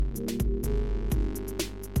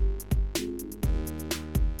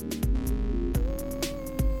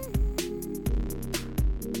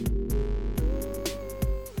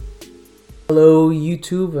Hello,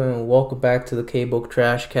 YouTube, and welcome back to the K-Book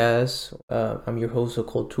Trash Cast. I'm your host,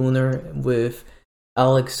 Cole Tuner, with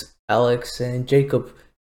Alex, and Jacob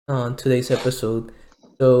on today's episode.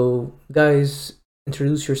 So, guys,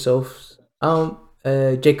 introduce yourselves.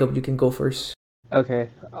 Jacob, you can go first. Okay.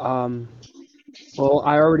 Well,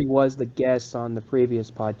 I already was the guest on the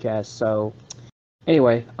previous podcast, so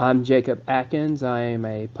anyway, I'm Jacob Atkins. I'm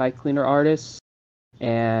a pipe cleaner artist,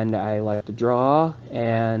 and I like to draw,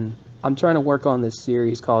 and I'm trying to work on this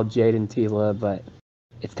series called Jade and Tila, but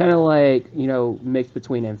it's kind of like, mixed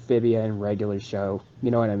between Amphibia and regular show. You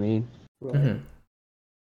know what I mean? Mm-hmm. Is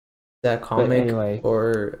that comic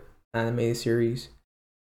or animated series?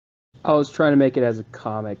 I was trying to make it as a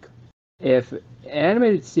comic. If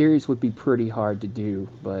animated series would be pretty hard to do,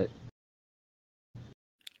 but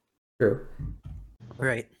True.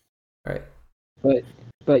 Right.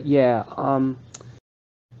 But yeah,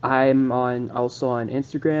 I'm also on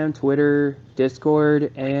Instagram, Twitter,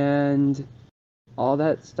 Discord, and all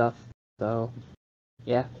that stuff. So,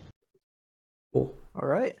 yeah. Cool. All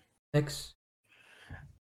right. Next.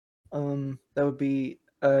 That would be.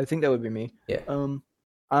 I think that would be me. Yeah.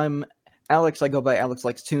 I'm Alex. I go by Alex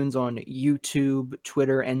Likes Tunes on YouTube,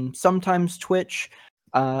 Twitter, and sometimes Twitch.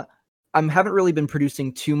 I haven't really been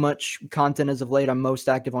producing too much content as of late. I'm most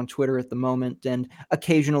active on Twitter at the moment, and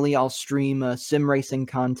occasionally I'll stream sim racing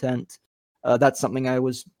content. That's something I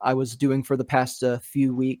was doing for the past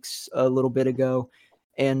few weeks, a little bit ago.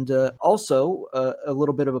 And also, a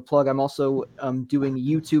little bit of a plug, I'm also doing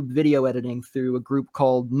YouTube video editing through a group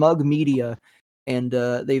called Mug Media, and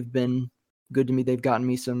they've been good to me. They've gotten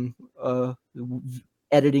me some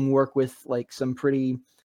editing work with like some pretty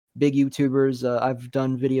big YouTubers. I've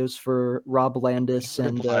done videos for Rob Landis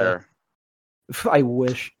and I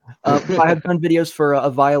wish. I have done videos for a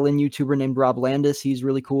violin YouTuber named Rob Landis. He's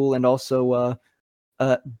really cool. And also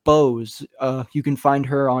Bose. You can find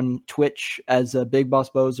her on Twitch as Big Boss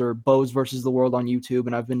Bose or Bose versus the World on YouTube.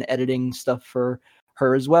 And I've been editing stuff for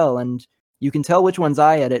her as well. And you can tell which ones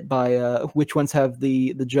I edit by which ones have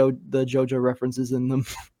the JoJo references in them.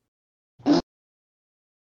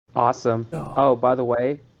 Awesome. Oh, by the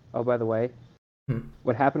way,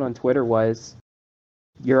 what happened on Twitter was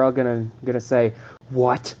you're all gonna say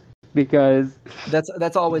what, because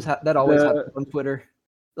that always happens on Twitter.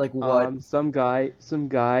 Like what? Some guy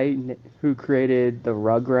who created the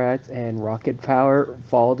Rugrats and Rocket Power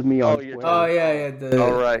followed me on Twitter. Oh yeah.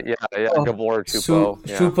 Gabor Chupo.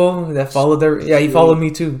 Chupo that followed her. Yeah, he followed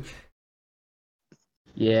me too.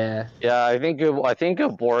 Yeah. Yeah, I think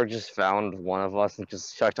Gabor just found one of us and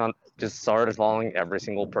just started following every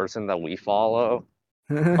single person that we follow.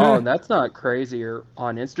 Oh, that's not crazy. Or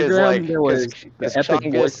on Instagram, there was the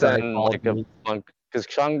epic voice guy followed me. Because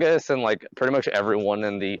Chungus and like pretty much everyone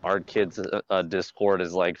in the Art Kids Discord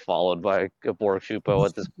is like followed by Gabor Chupo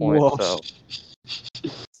at this point. Whoa. So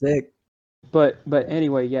Sick. But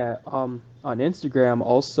anyway, yeah. On Instagram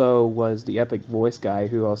also was the epic voice guy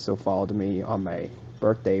who also followed me on my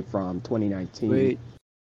birthday from 2019.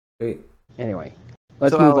 Wait. Anyway,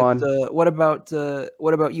 let's move Alex, on. What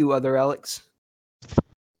about you, other Alex?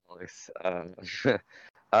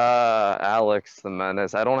 Alex the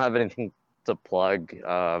Menace. I don't have anything to plug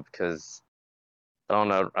because I don't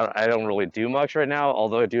know. I don't really do much right now.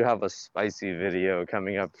 Although I do have a spicy video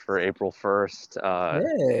coming up for April 1st.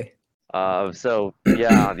 Hey. So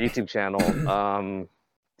yeah, YouTube channel.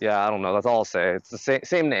 Yeah, I don't know. That's all I'll say. It's the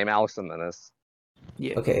same name, Alex the Menace.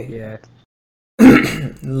 Yeah. Okay. Yeah.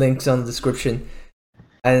 Links on the description,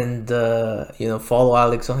 and follow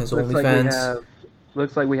Alex on his OnlyFans.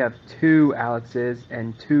 Looks like we have 2 Alexes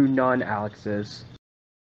and 2 non-Alexes.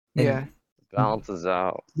 Yeah. Balances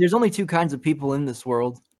out. There's only 2 kinds of people in this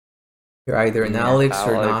world. You're either an Alex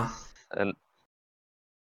or not. And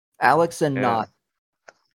Alex and not.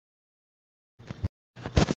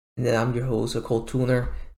 And then I'm your host, Cole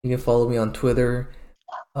Tuner. You can follow me on Twitter,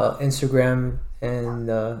 Instagram, and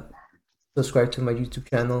subscribe to my YouTube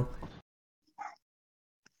channel.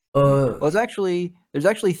 Well, there's actually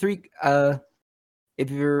 3. I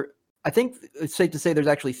think it's safe to say there's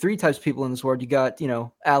actually 3 types of people in this world. You got,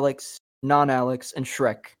 Alex, non-Alex, and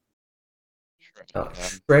Shrek.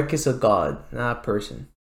 Shrek is a god, not a person.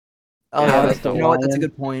 Oh, Yeah, that's the what? That's a lion.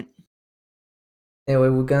 good point. Anyway,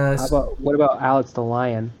 we're gonna What about Alex the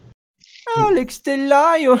Lion? Alex the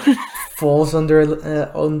Lion. falls under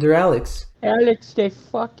Alex. Alex the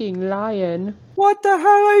fucking lion. What the hell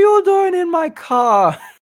are you doing in my car?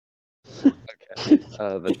 we But should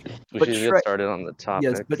Shrek- get started on the topic.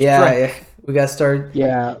 Yes, but Yeah, Shrek. yeah, we gotta start.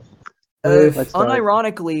 Yeah. Let's start.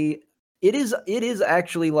 Unironically, it is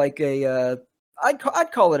actually like a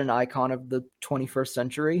I'd call it an icon of the 21st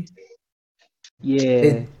century.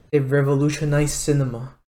 Yeah. It revolutionized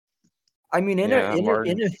cinema. I mean,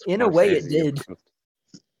 Martin in a way, it Scorsese did. approved.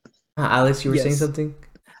 Alex, you were saying Yes. something?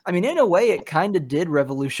 I mean, in a way, it kind of did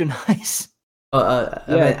revolutionize. I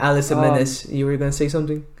Yeah, mean, Alice Jimenez, you were gonna say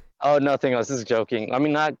something? Oh, nothing. I was just joking. I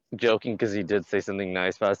mean, not joking because he did say something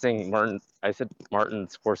nice, but I was saying Martin. I said Martin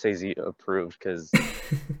Scorsese approved because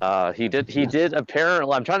he did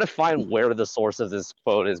apparently. I'm trying to find where the source of this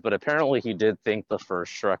quote is, but apparently he did think the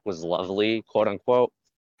first Shrek was lovely, quote unquote.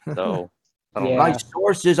 So I don't Yeah. My know.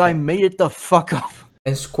 source is I made it the fuck up.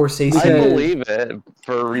 And Scorsese. I Because- believe it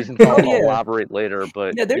for reasons I'll yeah. elaborate later,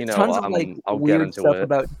 but Yeah, there's tons of like I'll get weird into stuff it.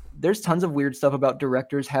 about. There's tons of weird stuff about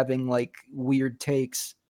directors having like weird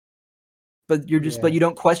takes. But but you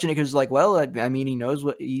don't question it because like, well, I mean, he knows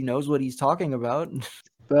what he's talking about.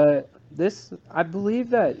 But I believe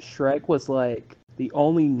that Shrek was like the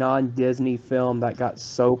only non-Disney film that got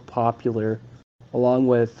so popular, along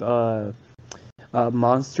with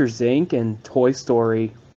Monsters Inc. and Toy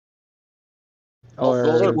Story.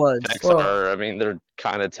 Those are It was. Pixar. I mean, they're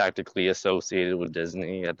kind of technically associated with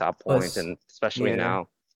Disney at that point, and especially now.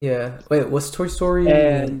 Yeah. Wait, was Toy Story was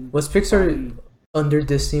And Pixar under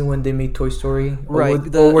Disney when they made Toy Story? Right,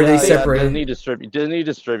 Or were they Yeah, separate? Disney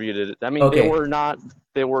distributed it. I mean, Okay.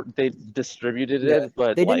 they distributed Yeah, it,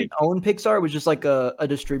 but they like, didn't own Pixar. It was just like a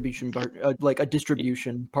distribution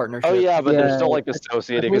partnership. oh yeah, but they're still Yeah, like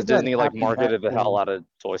associated believe because that Disney like happened marketed back the hell when- out of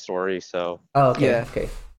Toy Story. So Oh, okay. Yeah. Okay.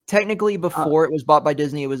 Technically, before it was bought by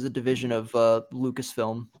Disney, it was a division of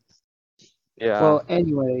Lucasfilm. yeah, Well,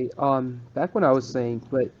 anyway, back when I was saying,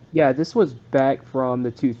 but yeah, this was back from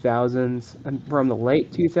the 2000s, and from the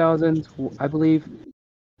late 2000s, I believe.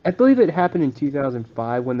 I believe it happened in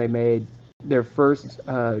 2005 when they made their first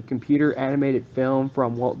computer animated film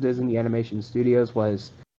from Walt Disney Animation Studios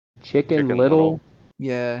was Chicken Chicken Little. Little.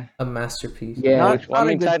 Yeah. A masterpiece. Yeah, Well, I Not a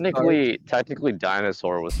mean, good technically,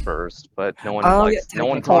 Dinosaur was first, but no one Oh, yeah, no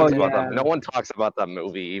one technically. talks Oh, about yeah. that. No one talks about that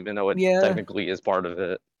movie, even though it Yeah. technically is part of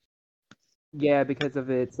it. yeah, because of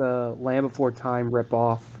its Land Before Time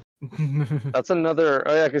ripoff. That's another.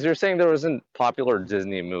 Oh yeah, because you're saying there wasn't popular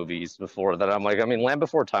Disney movies before that. I'm like, I mean, Land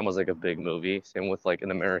Before Time was like a big movie. Same with like An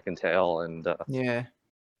American Tail and Yeah.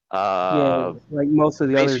 Yeah, like most of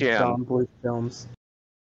the Space other Jam. John Bluth films.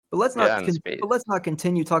 But let's Yeah, not and Space. but let's not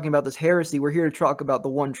continue talking about this heresy. We're here to talk about the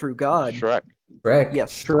one true God. Shrek. Shrek.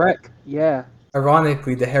 Yes. Shrek, yeah.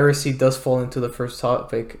 Ironically, the heresy does fall into the first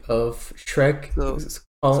topic of Shrek,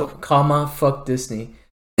 comma, fuck Disney.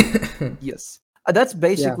 Yes. That's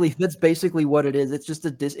basically what it is. It's just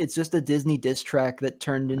a Disney diss track that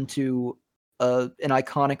turned into an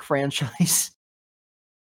iconic franchise.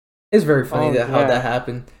 It's very funny how yeah. that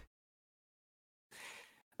happened.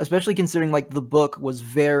 Especially considering like the book was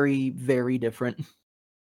very, very different.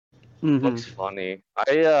 Mhm. Looks funny. I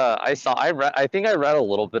think I read a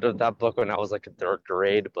little bit of that book when I was like in third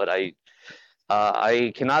grade, but I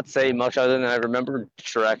cannot say much other than I remember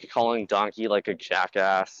Shrek calling Donkey like a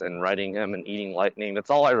jackass and writing him and eating lightning. That's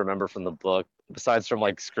all I remember from the book, besides from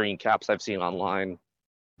like screen caps I've seen online.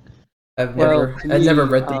 I've Well, never to I've never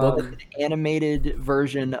me, read the book. An animated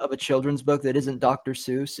version of a children's book that isn't Dr.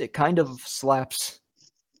 Seuss. It kind of slaps.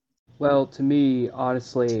 Well, to me,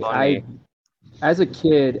 honestly, Funny. as a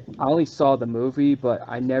kid, I only saw the movie, but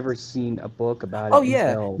I never seen a book about it. Oh yeah,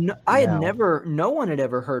 until no one had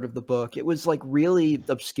ever heard of the book. It was like really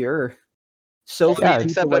obscure. So Yeah, few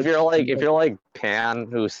Except people, if you're like Pan,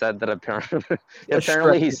 who said that apparently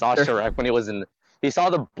Shrek he saw picture. Shrek when he saw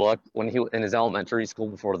the book when he in his elementary school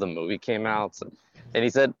before the movie came out, and he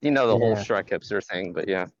said the whole Yeah. Shrek hipster thing. But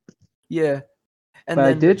yeah, Yeah, and But I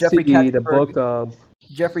then did Jeffrey see the Katzenberg- book of.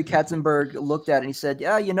 Jeffrey Katzenberg looked at it and he said,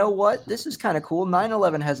 "Yeah, you know what? This is kind of cool.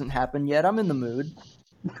 9/11 hasn't happened yet. I'm in the mood."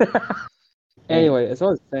 Anyway, as I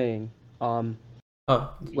was saying,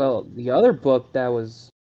 well, the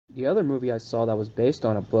other movie I saw that was based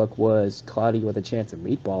on a book was Cloudy with a Chance of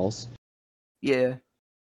Meatballs. Yeah.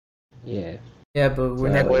 Yeah. Yeah, but we're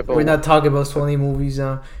Yeah, not we're not talking about Sony movies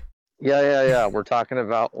now. yeah. We're talking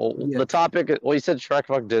about Yeah. the topic. Well, you said Shrek,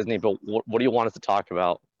 fuck Disney, but what do you want us to talk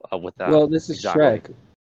about with that? Well, this is Exactly. Shrek.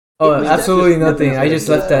 Oh, was absolutely definitely- nothing. I just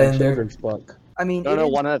left that in there. Children's book. I mean, No, it no,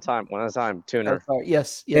 is- one at a time. Oh, Tuner. sorry.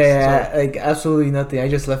 Yes. Yeah, Sorry. like absolutely nothing. I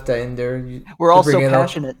just left that in there. We're all so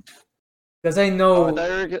passionate. Because I Oh, I know thought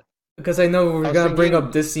you were g- because I know we're I was gonna bring thinking-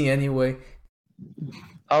 up Disney anyway.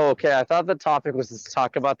 Oh, okay. I thought the topic was to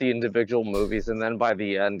talk about the individual movies, and then by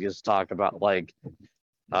the end, just talk about like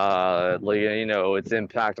its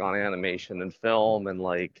impact on animation and film, and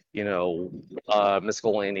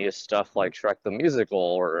miscellaneous stuff like Shrek the musical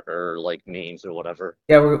or like memes or whatever.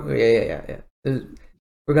 Yeah, yeah.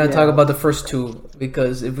 We're gonna Yeah. talk about the first two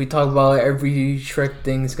because if we talk about every Shrek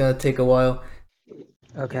thing, it's gonna take a while.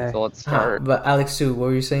 Okay. So let's start. But Alex, too, what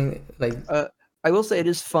were you saying? Like, I will say it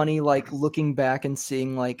is funny, like looking back and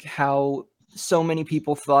seeing like how so many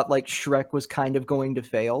people thought like Shrek was kind of going to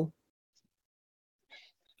fail.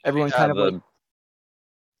 Everyone kind of like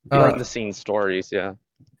behind the scenes stories, yeah.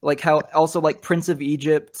 Like how also like Prince of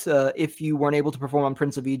Egypt, if you weren't able to perform on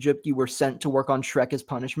Prince of Egypt, you were sent to work on Shrek as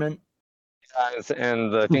punishment.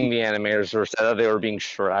 And the thing the animators were said that they were being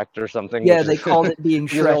Shrek or something. Yeah, which they is, called it being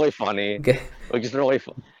which is Shrek. really funny. okay. Which is really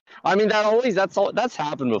fun. I mean, that's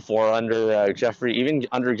happened before under Jeffrey, even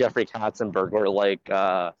under Jeffrey Katzenberg, where like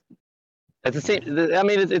it's the same. I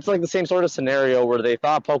mean, it's like the same sort of scenario where they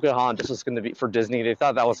thought Pocahontas was going to be for Disney. They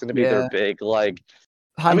thought that was going to be their Yeah. big like.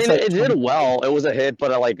 Hindsight I mean, it did well. It was a hit,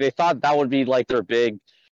 but like they thought that would be like their big,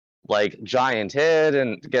 like giant hit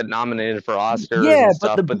and get nominated for Oscars Yeah, and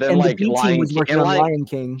stuff. But then like the B team was working on Lion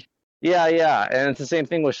King. Yeah, and it's the same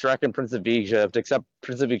thing with Shrek and Prince of Egypt, except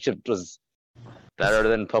Prince of Egypt was better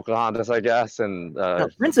than Pocahontas, I guess. And No,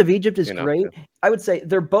 Prince of Egypt is you know, great. I would say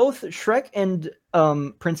they're both Shrek and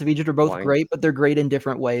Prince of Egypt are both Lion. great, but they're great in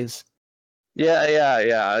different ways. Yeah.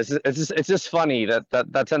 It's just funny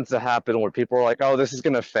that tends to happen where people are like, oh, this is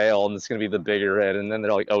gonna fail and it's gonna be the bigger hit, and then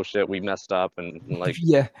they're like, oh shit, we messed up, and like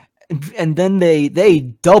Yeah, and then they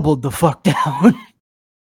doubled the fuck down.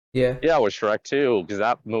 Yeah. yeah, with Shrek too, because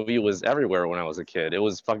that movie was everywhere when I was a kid. It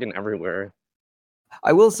was fucking everywhere.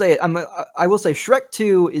 I will say Shrek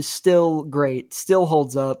 2 is still great, still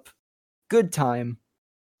holds up. Good time.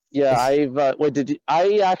 Yeah,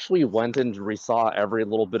 I actually went and resaw every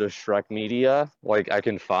little bit of Shrek media like I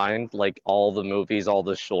can find, like all the movies, all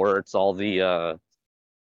the shorts, all the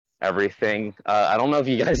everything. I don't know if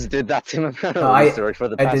you guys did that same amount of research for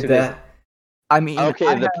the past I did few that. days. I mean,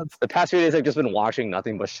 Okay, the past few days I've just been watching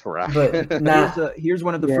nothing but Shrek. But here's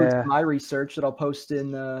one of the fruits Yeah. of my research that I'll post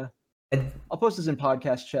in I'll post this in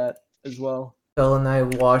podcast chat as well. Phil and I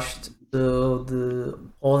watched the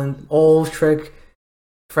all Shrek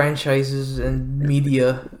franchises and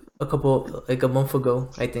media a month ago,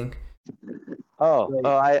 I think.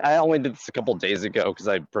 I only did this a couple days ago because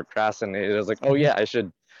I procrastinated. I was like, oh yeah, I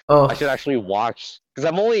should actually watch, because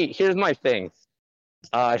here's my thing.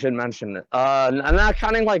 I should mention it. I'm not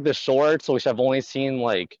counting like the shorts, which I've only seen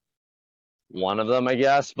like one of them, I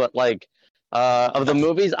guess. But like of the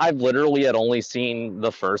movies, I've literally had only seen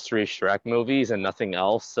the first 3 Shrek movies and nothing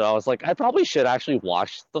else. So I was like, I probably should actually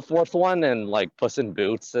watch the 4th one and like Puss in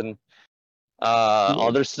Boots and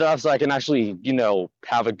other stuff, so I can actually,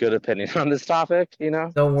 have a good opinion on this topic.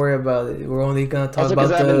 Don't worry about it. We're only gonna talk Also,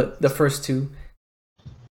 about the first 2.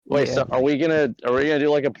 Wait, so are we gonna do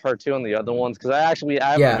like a part 2 on the other ones? Because I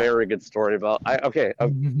have a very good story about.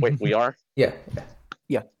 Wait, we are. Yeah.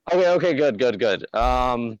 Okay, good.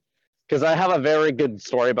 Because I have a very good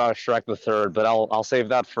story about Shrek the Third, but I'll save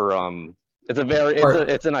that for It's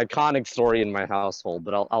an iconic story in my household,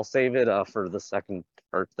 but I'll save it for the second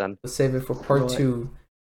part then. Let's save it for part 2.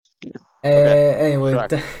 Okay. Anyway,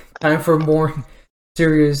 time for more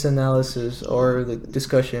serious analysis or the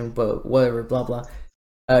discussion, but whatever, blah blah.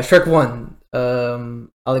 Shrek 1.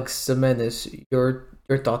 Alex Jimenez, your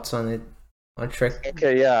thoughts on it, on Shrek?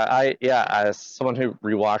 Okay, as someone who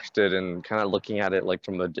rewatched it and kind of looking at it like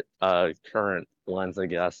from a current lens, I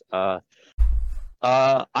guess. I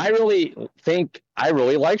really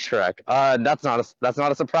like Shrek. That's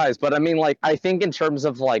not a surprise, but I mean, like, I think in terms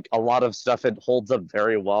of like a lot of stuff, it holds up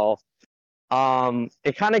very well.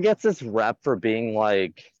 It kind of gets this rep for being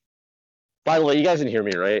like. By the way, you guys can hear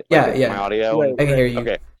me, right? Yeah. My audio. I can hear you.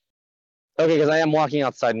 Okay, because I am walking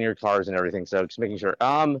outside near cars and everything, so just making sure.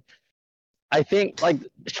 I think like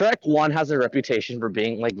Shrek 1 has a reputation for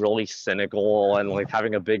being like really cynical and like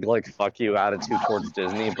having a big like fuck you attitude towards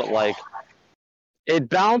Disney, but like it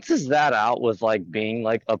balances that out with like being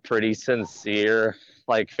like a pretty sincere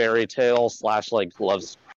like fairy tale / like love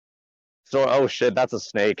story. Oh shit, that's a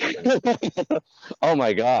snake. Oh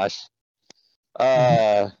my gosh.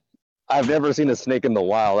 I've never seen a snake in the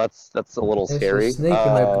wild. That's a little scary. A snake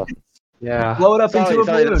in my... Yeah. Blow it up into a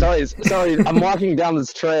balloon. Sorry. I'm walking down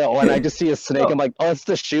this trail and I just see a snake. I'm like, oh, it's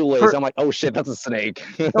the shoelace. I'm like, oh shit, that's a snake.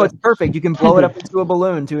 No, it's perfect. You can blow it up into a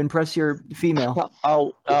balloon to impress your female. Fuck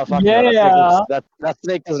Yeah. that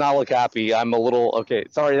snake does not look happy. I'm a little okay.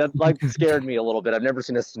 Sorry, that like scared me a little bit. I've never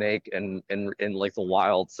seen a snake in like the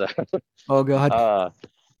wild. So. Oh god.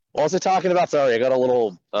 What was I talking about? Sorry, I got a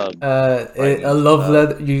little. A love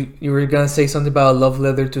letter. You were gonna say something about a love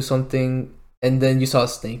letter to something, and then you saw a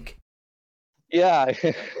snake. Yeah.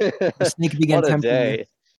 The snake began tempting you.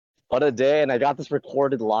 What a day, and I got this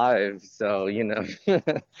recorded live, so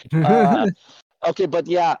Okay, but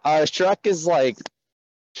yeah, Shrek is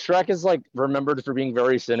like remembered for being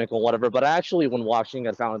very cynical, whatever. But actually, when watching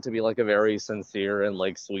it, found it to be like a very sincere and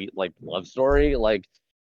like sweet like love story. Like,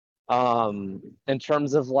 in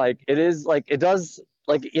terms of like it is like it does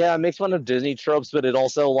like yeah, it makes fun of Disney tropes, but it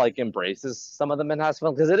also like embraces some of them and has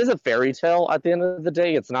fun because it is a fairy tale. At the end of the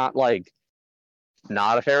day, it's not like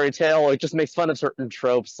not a fairy tale. It just makes fun of certain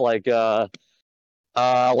tropes like I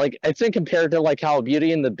think compared to like how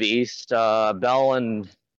Beauty and the Beast, Belle and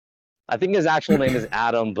I think his actual name is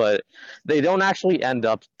Adam, but they don't actually end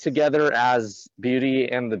up together as Beauty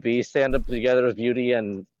and the Beast. They end up together as Beauty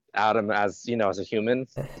and Adam as as a human.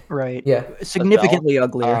 Right. Yeah. Significantly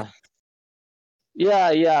uglier.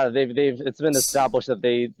 Yeah. They've it's been established that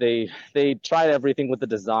they tried everything with the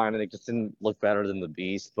design and it just didn't look better than the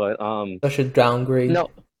Beast. But Such a downgrade.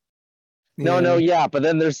 yeah. But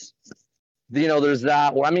then there's there's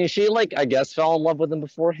that. I mean, she like I guess fell in love with him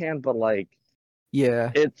beforehand, but like.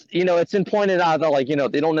 Yeah. It's been pointed out that like they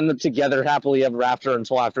don't end up together happily ever after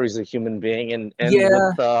until after he's a human being and Yeah.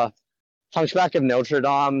 with Hunchback of Notre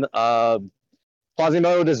Dame,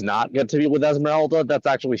 Quasimodo does not get to be with Esmeralda. That's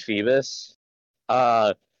actually Phoebus.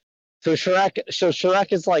 So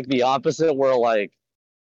Shrek is like the opposite, where like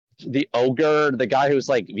the ogre, the guy who's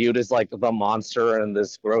like viewed as like the monster and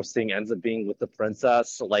this gross thing, ends up being with the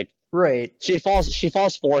princess. Like Right. she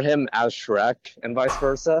falls for him as Shrek and vice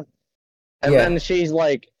versa. And Yeah. then she's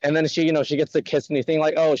like, and then she she gets the kiss and you think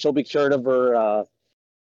like, oh, she'll be cured of her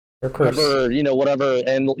Her curse. whatever,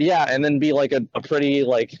 and yeah, and then be like a pretty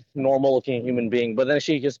like normal looking human being. But then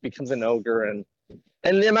she just becomes an ogre, and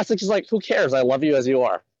the message is like, who cares? I love you as you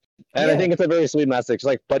are. And I Yeah. think it's a very sweet message,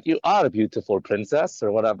 like, but you are a beautiful princess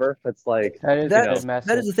or whatever. It's like That is a good message.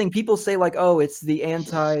 That is the thing. People say like, oh, it's the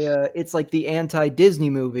it's like the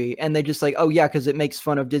anti-Disney movie, and they just like, oh yeah, because it makes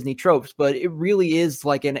fun of Disney tropes. But it really is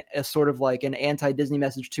like a sort of like an anti-Disney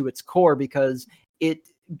message to its core, because it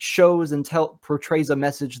shows and portrays a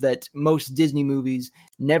message that most Disney movies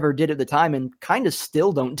never did at the time and kind of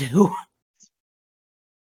still don't do.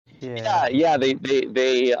 yeah, they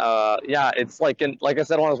yeah, it's like like I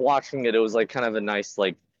said when I was watching it, it was like kind of a nice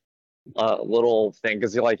like little thing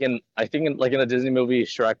because you're like I think in a Disney movie,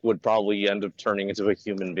 Shrek would probably end up turning into a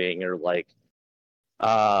human being, or like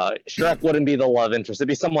Shrek wouldn't be the love interest, it'd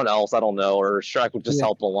be someone else, I don't know, or Shrek would just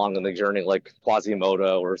help along in the journey like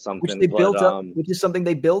Quasimodo or something, which they built up, which is something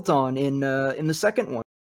they built on in the second one.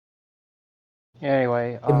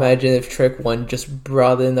 Anyway, Imagine if Shrek 1 just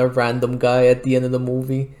brought in a random guy at the end of the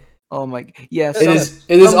movie. Oh my, yeah. It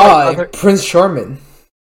is I, Prince Charming.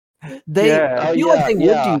 They, I feel like they would do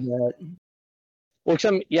that. Which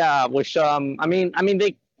I mean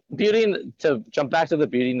they to jump back to the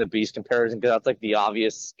Beauty and the Beast comparison, because that's like the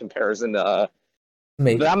obvious comparison.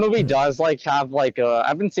 Maybe. That movie does like have like I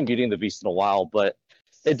haven't seen Beauty and the Beast in a while, but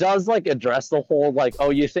it does like address the whole like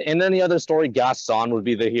in any other story Gaston would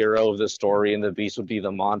be the hero of the story and the Beast would be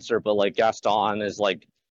the monster, but like Gaston is like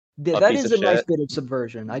that is a nice bit of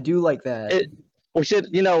subversion. I do like that.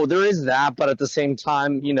 There is that, but at the same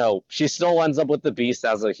time, she still ends up with the Beast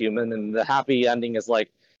as a human, and the happy ending is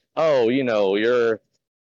like, oh, you're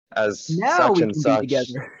as now such we and can such. be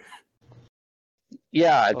together.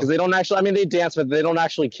 Yeah, because they don't actually. I mean, they dance, but they don't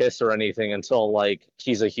actually kiss or anything until like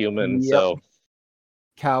he's a human. Yep. So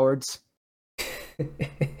cowards.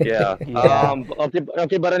 Yeah.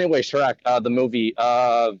 Okay, but anyway, Shrek, the movie,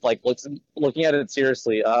 like looking at it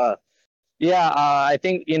seriously, I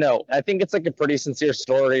think it's like a pretty sincere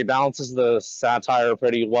story. It balances the satire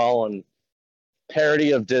pretty well and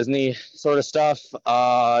parody of Disney sort of stuff.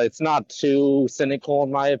 It's not too cynical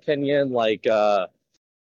in my opinion. Like I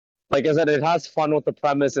said, it has fun with the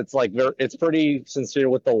premise. It's like it's pretty sincere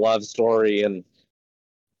with the love story and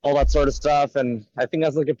all that sort of stuff. And I think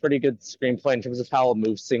that's like a pretty good screenplay in terms of how it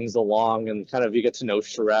moves things along and kind of you get to know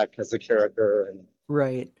Shrek as a character and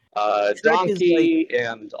right. Donkey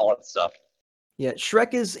and all that stuff. Yeah,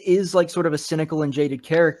 Shrek is like sort of a cynical and jaded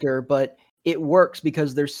character, but it works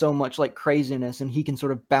because there's so much like craziness and he can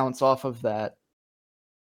sort of bounce off of that.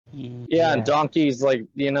 Yeah, and Donkey's like,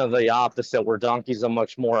 the opposite, where Donkey's a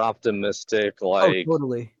much more optimistic, like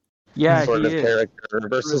totally. Yeah, sort of character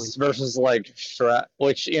versus like Shrek,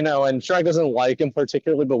 which, and Shrek doesn't like him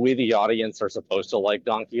particularly, but we the audience are supposed to like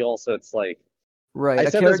Donkey also. It's like right. I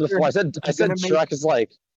said this before. I said Shrek is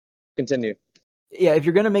like continue. Yeah, if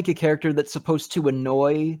you're gonna make a character that's supposed to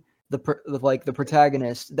annoy the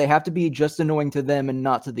protagonist, they have to be just annoying to them and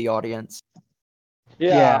not to the audience.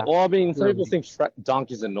 Yeah. Well, I mean, some people think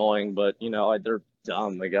Donkey's annoying, but they're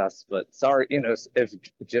dumb, I guess. But sorry, if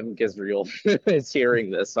Jim Gizriel is hearing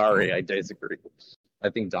this, sorry, I disagree. I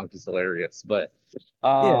think Donkey's hilarious. But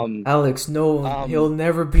Alex, no, he'll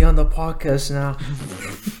never be on the podcast now.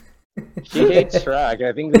 He hates Shrek.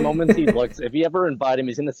 I think the moment he looks, if you ever invite him,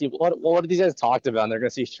 he's gonna see what have these guys talked about, and they're gonna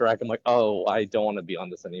see Shrek. I'm like, oh, I don't want to be on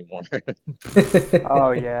this anymore.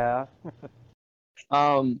 Oh yeah.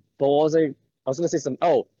 But what was I was gonna say some.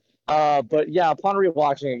 But yeah, upon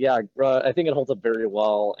rewatching it, yeah, I think it holds up very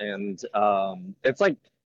well, and it's like,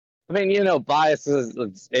 I mean, you know, Bias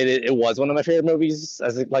it was one of my favorite movies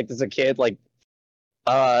as a kid. Like,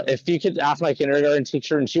 if you could ask my kindergarten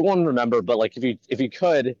teacher, and she won't remember, but like if you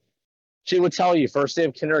could, she would tell you first day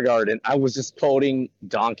of kindergarten, I was just quoting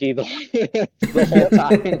Donkey the whole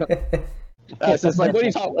time. It's just like, what are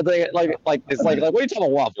you talking like it's like what are you talking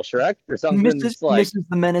about, waffle Shrek or something? Mrs.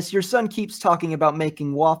 the Menace, your son keeps talking about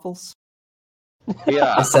making waffles.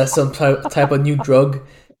 Yeah. Is that some type of new drug?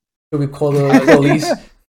 Should we call the police?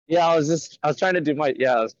 Yeah, I was trying to do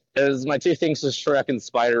it was my two things was Shrek and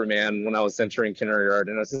Spider-Man when I was entering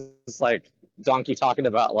kindergarten. It was just like Donkey talking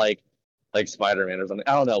about like Spider-Man or something.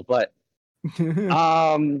 I don't know, but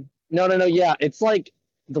no, yeah, it's like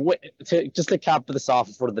the way to cap this off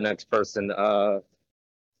for the next person. I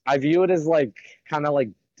view it as like kind of like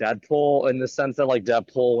Deadpool in the sense that like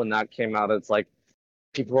Deadpool when that came out, it's like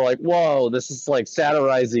people were like, "Whoa, this is like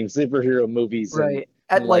satirizing superhero movies." Right.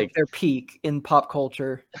 At like their peak in pop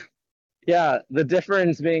culture. Yeah, the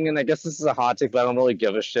difference being, and I guess this is a hot take, but I don't really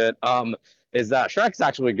give a shit, is that Shrek's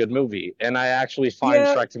actually a good movie, and I actually find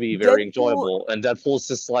Shrek to be very enjoyable, and Deadpool's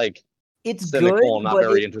just like it's cynical good, and not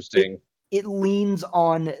very interesting. It leans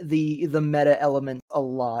on the meta element a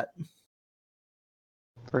lot.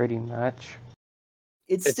 Pretty much.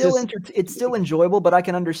 It's still enjoyable, but I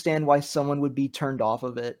can understand why someone would be turned off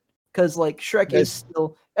of it. Because like Shrek is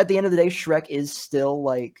still, at the end of the day, Shrek is still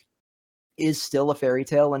a fairy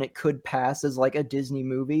tale, and it could pass as like a Disney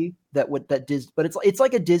movie but it's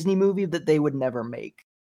like a Disney movie that they would never make.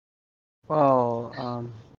 Well,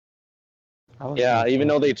 even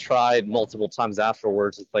though they tried multiple times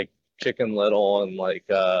afterwards, it's like Chicken Little and like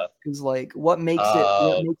because like what makes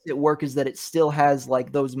it work is that it still has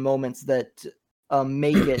like those moments that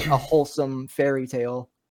make it a wholesome fairy tale.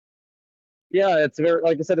 Yeah, it's very,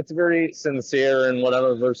 like I said, it's very sincere and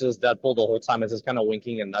whatever, versus Deadpool the whole time is just kind of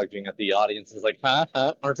winking and nudging at the audience. It's like, huh?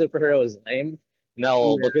 Aren't superheroes lame?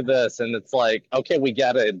 No, look at this. And it's like, okay, we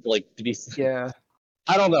get it. Like, to be... Yeah.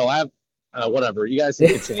 I don't know. I have, whatever. You guys can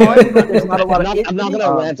continue. There's not a lot I'm not going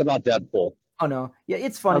to rant about Deadpool. Oh, no. Yeah,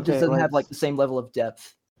 it's fun. Okay, it just doesn't have, like, the same level of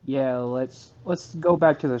depth. Yeah, let's go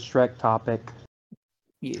back to the Shrek topic.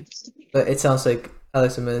 Yeah. But it sounds like,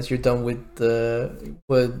 Alex and Menace, you're done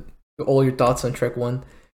with all your thoughts on Shrek 1.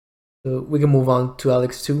 So we can move on to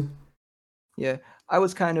Alex 2. Yeah, I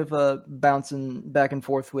was kind of bouncing back and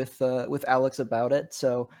forth with Alex about it,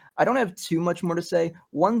 so I don't have too much more to say.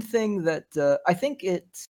 One thing that I think it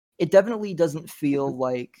definitely doesn't feel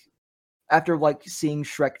like, after like seeing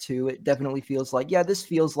Shrek 2, it definitely feels like, yeah, this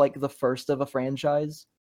feels like the first of a franchise.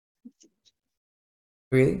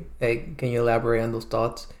 Really? Hey, can you elaborate on those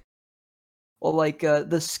thoughts? Well, like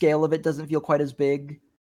the scale of it doesn't feel quite as big.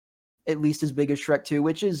 At least as big as Shrek 2,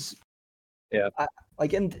 which is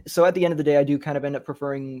and so at the end of the day, I do kind of end up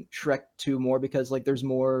preferring Shrek 2 more because like there's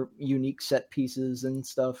more unique set pieces and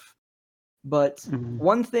stuff. But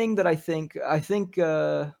one thing that I think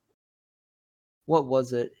what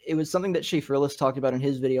was it? It was something that Schaeferlis talked about in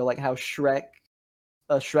his video, like how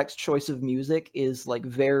Shrek's choice of music is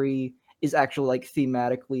actually like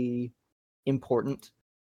thematically important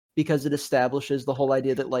because it establishes the whole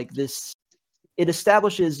idea that like this. It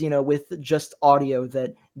establishes, with just audio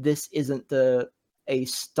that this isn't a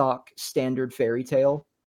stock standard fairy tale.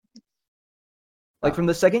 Like from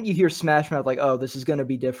the second you hear Smash Mouth, like, oh, this is gonna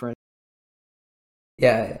be different.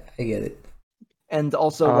 Yeah, I get it. And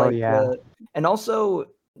also, and also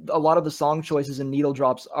a lot of the song choices and needle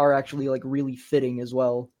drops are actually like really fitting as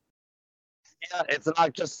well. Yeah, it's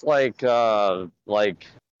not just like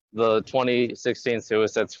the 2016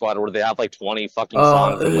 Suicide Squad where they have like 20 fucking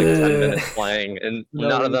songs in like 10 minutes playing, and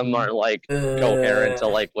none of them are like coherent to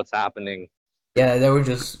like what's happening. Yeah, they were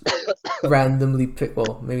just randomly picked.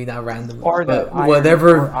 Well, maybe not randomly, but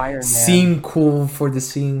whatever seemed cool for the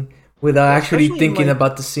scene without actually thinking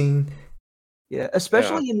about the scene. Yeah,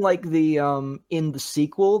 especially in like the in the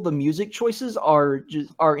sequel, the music choices are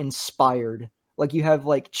inspired. Like you have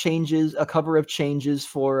like a cover of Changes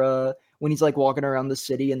for when he's like walking around the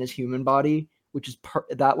city in his human body, which is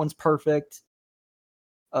that one's perfect.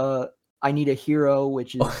 I Need a Hero,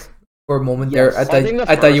 which is for a moment there, I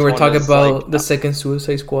thought you were talking about the second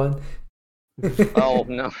Suicide Squad. Oh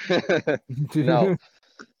no, no.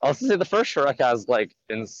 I'll also say the first Shrek has like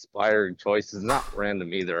inspired choices, not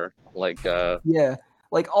random either. Like Yeah,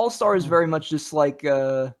 like All Star is very much just like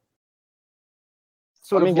I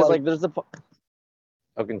sort mean, of because like like there's the.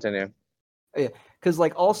 Oh, continue. because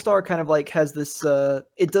like All Star kind of like has this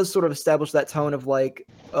it does sort of establish that tone of like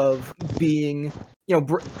of being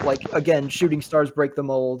like again shooting stars break the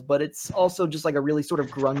mold, but it's also just like a really sort of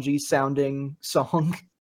grungy sounding song.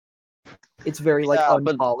 It's very like Yeah,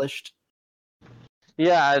 but unpolished.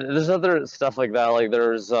 yeah, there's other stuff like that. Like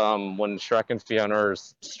there's when Shrek and Fiona are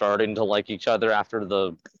starting to like each other after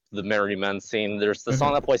the Merry Men scene. There's the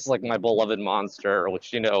song that plays like My Beloved Monster,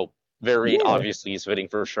 which very Yeah. obviously is fitting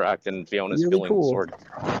for Shrek and Fiona's Really feeling cool. sword.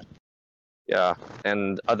 Yeah,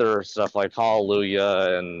 and other stuff like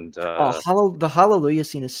Hallelujah and The Hallelujah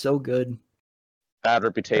scene is so good. Bad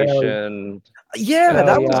Reputation. Yeah, Oh,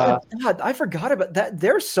 that yeah. was God. I forgot about that.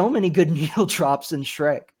 There's so many good needle drops in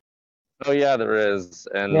Shrek. Oh yeah, there is.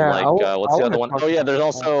 And Yeah, like I what's the wanna other one? talk Oh yeah, about there's that.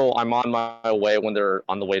 also I'm on my way when they're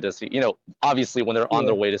on the way to see, obviously when they're on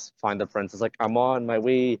their way to find the prince, it's like I'm on my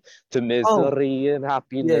way to misery and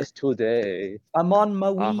happiness today. I'm on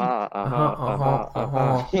my way.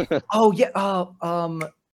 Oh yeah.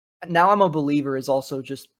 Now I'm a believer is also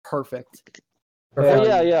just perfect. Well,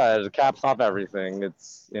 yeah, it caps off everything.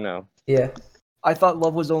 It's Yeah. I thought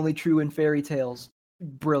love was only true in fairy tales.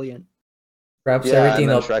 Brilliant. Wraps Yeah, and everything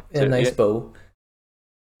then up Shrek in a too. nice Yeah. bow.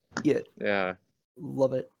 Yeah.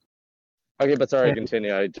 Love it. Okay, but sorry, Yeah.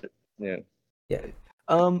 continue. Yeah.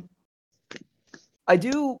 I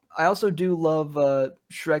also do love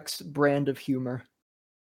Shrek's brand of humor.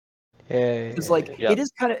 It's like Yeah. it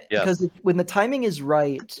is kind of because when the timing is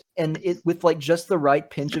right and it with like just the right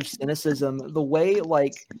pinch of cynicism, the way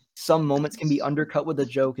like some moments can be undercut with a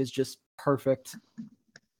joke is just perfect.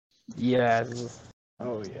 Yes.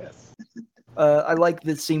 Oh yes. I like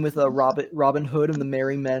the scene with Robin Hood and the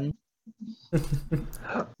Merry Men.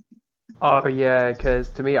 Oh yeah, because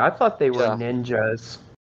to me, I thought they were Yeah. ninjas.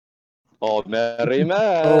 Oh, Merry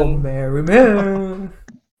Man. Oh, Merry Man.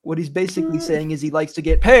 What he's basically saying is he likes to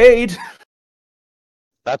get paid.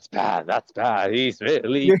 That's bad. That's bad. He's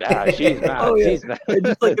really bad. She's mad. Oh, yeah. She's mad. It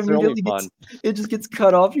just like It's really immediately fun. it just gets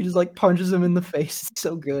cut off. He just like punches him in the face. It's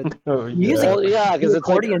so good. Oh yeah. Music, Well, yeah, because the it's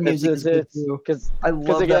like accordion music is good too. I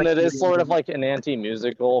love again, that it is sort of accordion. like an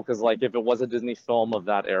anti-musical. Because like if it was a Disney film of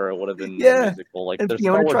that era, it would have been more Yeah. musical. Like And there's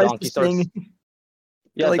Fiona part where tries Donkey to starts. sing.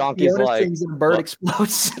 Yeah, Like Donkey's Fiona like. sings and a bird Well,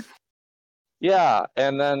 explodes. yeah,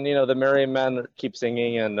 and then the Merry Men keep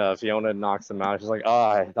singing, and Fiona knocks them out. She's like,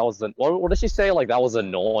 that was what did she say? Like that was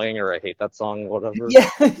annoying, or I hate that song, whatever. Yeah,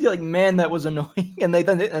 you're like, man, that was annoying. And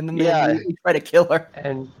then they immediately try to kill her.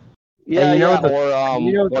 And Yeah, you know yeah. the- Or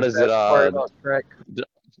you know what the is it? best part about Shrek?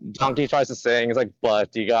 Donkey tries to sing. He's like,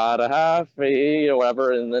 but you gotta have me or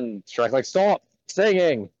whatever, and then Shrek's like, stop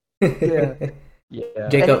singing. Yeah. Yeah.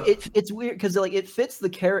 Jacob. And it's weird because like it fits the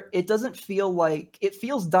character. It doesn't feel like it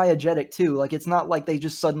feels diegetic too. Like it's not like he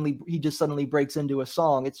just suddenly breaks into a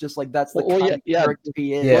song. It's just like that's the kind of character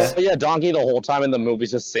he is. Yeah. Well, yeah, Donkey the whole time in the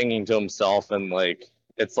movie's just singing to himself, and like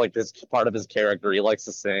it's like this part of his character. He likes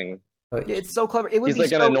to sing. It's so clever. It would He's be like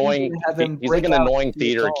so an annoying. easy to have him He's like an break out annoying into a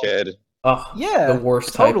theater song. kid. Oh, Yeah, the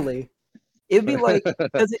worst type. totally. It'd be like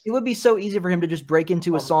because it would be so easy for him to just break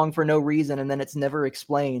into a song for no reason and then it's never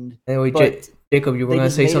explained. Anyway, But Jacob, you were they gonna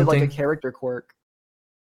just say made it something. like a character quirk.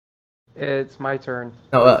 It's my turn.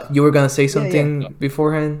 No, you were gonna say Yeah. something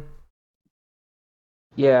beforehand.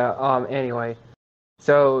 Yeah. Anyway,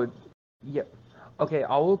 so yeah. Okay,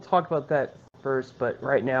 I will talk about that first, but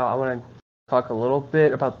right now I want to talk a little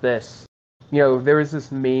bit about this. There was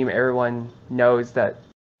this meme everyone knows that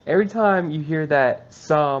every time you hear that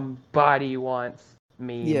somebody wants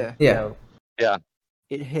me, Yeah.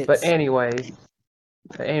 It hits. But anyway,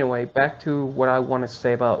 back to what I want to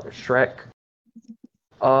say about Shrek.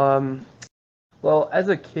 Well, as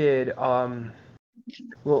a kid,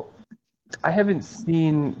 well, I haven't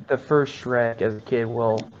seen the first Shrek as a kid.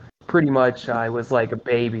 Well, pretty much I was like a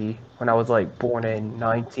baby when I was like born in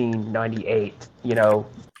 1998,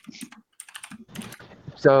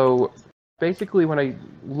 So basically when I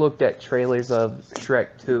looked at trailers of Shrek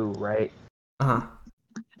 2, right? Uh-huh.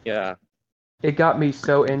 Yeah. It got me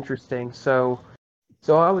so interesting. So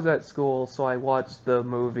I was at school, so I watched the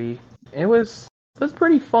movie. It was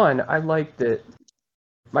pretty fun. I liked it.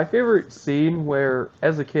 My favorite scene where,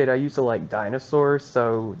 as a kid, I used to like dinosaurs,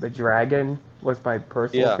 so the dragon was my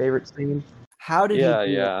personal favorite scene. How did he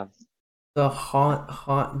do Yeah. it? The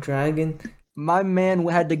hot dragon. My man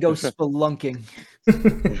had to go spelunking.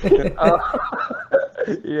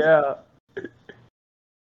 Yeah.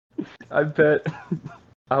 I bet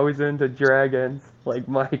I was into dragons. Like,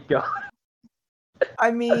 my god.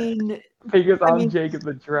 I mean, Because I I'm mean- Jacob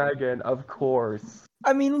the Dragon, of course.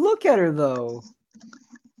 look at her though.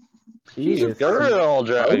 She is Girl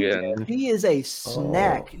dragon. She is a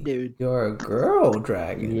snack, dude. You're a girl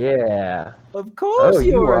dragon. Yeah. Of course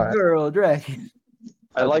you you're are. a girl dragon.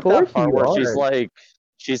 I Of like course that part you where are.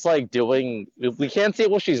 she's like doing. We can't see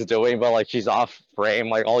what she's doing, but like she's off frame.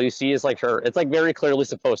 Like all you see is like her. It's like very clearly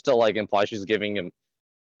supposed to like imply she's giving him.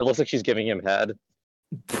 It looks like she's giving him head.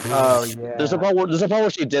 Oh yeah. There's a part where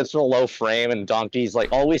she dips in a low frame and Donkey's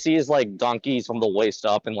like all we see is like Donkey's from the waist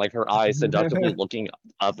up and like her eyes seductively looking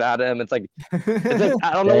up at him. It's like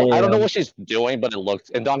I don't know what she's doing, but it looks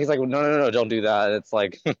and Donkey's like no, don't do that. It's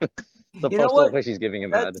like supposed to look like she's giving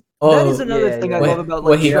him head. That is another thing I when, love about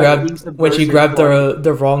when like he Shrek grabbed being when she subversive, grabbed like-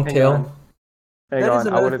 the wrong Hang tail. on. Hang That is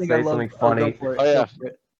on, I want another to thing I say love. something Go funny. for it, Oh, yeah. go for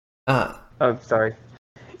it. Oh, sorry.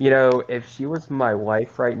 You know, if she was my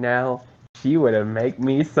wife right now, she would have make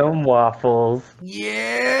me some waffles.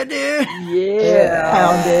 Yeah, dude. Yeah.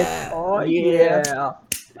 Pound it. Oh Yeah. yeah.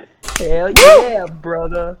 Hell yeah,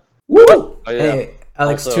 brother. Woo! Oh, yeah. Hey,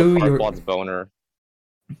 Alex, Also, too. You Farquaad's boner.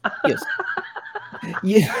 Yes.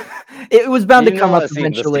 Yeah, it was bound to You come know up the scene-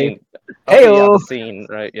 eventually. Okay, yeah, Heyo. the scene,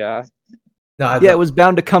 right? Yeah, no, I Yeah, don't, it was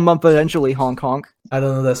bound to come up eventually. Honk honk. I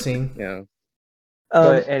don't know that scene. yeah.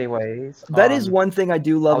 But anyways, That is one thing I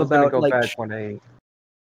do I love was gonna about go like. back when I.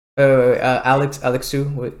 Alex, too.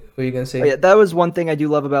 What were you gonna say? Oh, yeah, that was one thing I do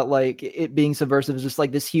love about like it being subversive. Is just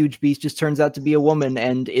like this huge beast just turns out to be a woman,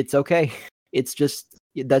 and it's okay. It's just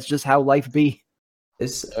that's just how life be.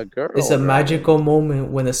 It's A girl. it's a right? magical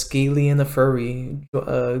moment when a scaly and a furry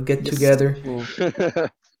get Yes. together.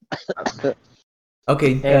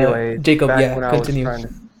 Okay, Anyway, Jacob, back yeah, when continue. I was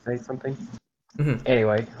trying to say something. Mhm.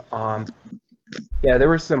 Anyway, yeah, there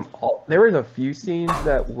was a few scenes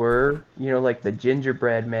that were, like the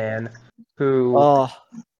gingerbread man, Oh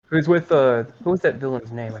who's with who was that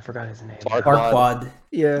villain's name? I forgot his name. Farquaad,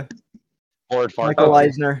 yeah, Lord Michael Farquaad.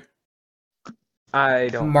 Eisner. I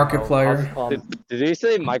don't know. Markiplier. I'll just call him- Did he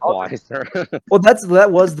say Mike Oh. Weiser? Well, that's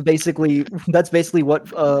basically what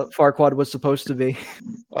Farquaad was supposed to be.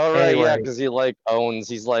 All right, yeah, Anyway. because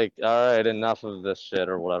he's like, all right, enough of this shit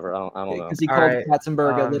or whatever. I don't know. Because he All called right,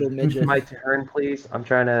 Katzenberg a little midget. My turn, please. I'm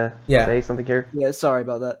trying to Yeah. say something here. Yeah, sorry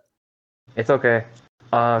about that. It's okay.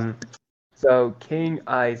 So King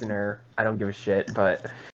Eisner, I don't give a shit, but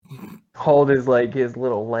hold his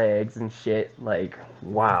little legs and shit. Like,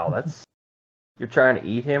 wow, that's you're trying to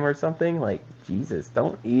eat him or something? Like, Jesus,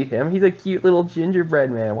 don't eat him. He's a cute little gingerbread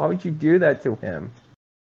man. Why would you do that to him?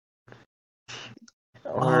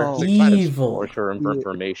 Or Oh. It's kind of Evil. torture and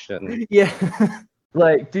information. Yeah,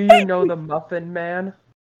 like, do you know the Muffin Man?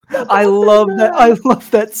 I love that. I love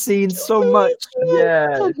that scene so much.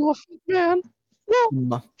 Yeah. Muffin Man.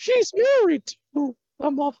 Well, she's married to a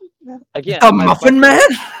Muffin Man. Again, A Muffin Man.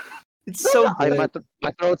 It's so good.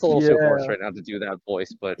 my throat's a little too hoarse Yeah. right now to do that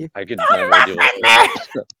voice, but Yeah. I could normally do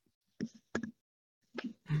it.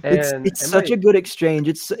 And It's such a good exchange.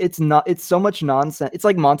 It's so much nonsense. It's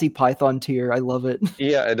like Monty Python tier. I love it.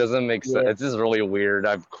 Yeah, it doesn't make sense. Yeah. It's just really weird.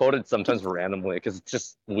 I've quoted sometimes randomly because it's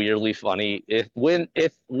just weirdly funny. If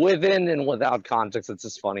within and without context, it's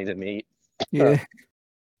just funny to me. Yeah.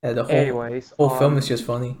 Yeah, the Anyways, whole film is just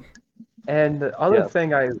funny. And the other Yeah.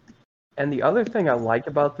 thing I like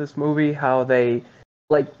about this movie, how they,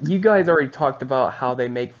 like, you guys already talked about how they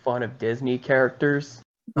make fun of Disney characters.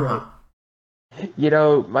 Uh-huh.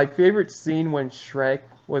 My favorite scene when Shrek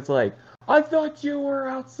was like, "I thought you were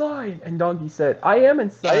outside," and Donkey said, "I am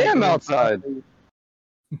inside." I am And then outside. suddenly-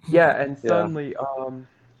 Yeah, and Yeah.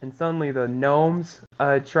 suddenly the gnomes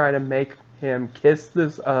try to make him kiss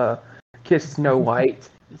Snow White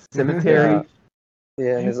cemetery.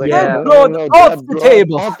 Yeah, and he's like, Yeah. "No, Blood off Dad, the blood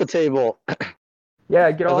table." off the table." Yeah,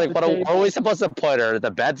 get I off was the like, table. what are we supposed to put her?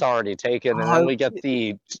 The bed's already taken, and then we get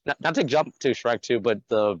the not to jump to Shrek 2, but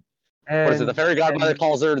what is it? The fairy godmother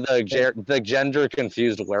calls her the gender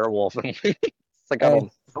confused werewolf, and it's like, I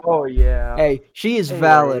don't. Oh yeah. Hey, she is Anyway.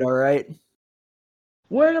 valid. All right.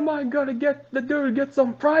 When am I gonna get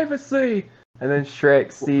some privacy? And then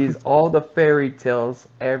Shrek sees all the fairy tales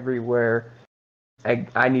everywhere.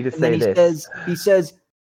 I need to And then say this.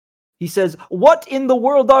 he says, "What in the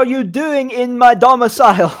world are you doing in my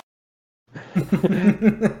domicile?"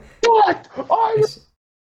 What are you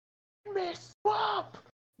in my swamp?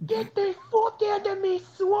 Get the fuck out of my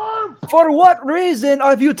swamp! For what reason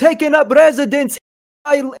have you taken up residence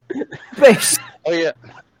in my space? Oh yeah.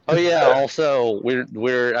 Oh yeah. Also,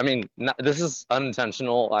 we're. I mean, this is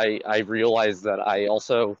unintentional. I realize that I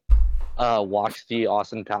also watched the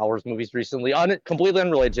Austin Powers movies recently. Completely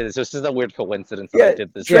unrelated to this. This is a weird coincidence that Yeah, I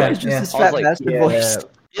did this. Shrek Yeah, is just yeah. his I was fat like, bastard Yeah. voice.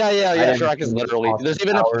 Yeah. didn't Shrek is see literally. Austin There's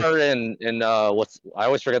even a Powers. part in I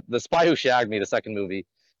always forget, The Spy Who Shagged Me, the second movie,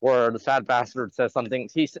 where the fat bastard says something.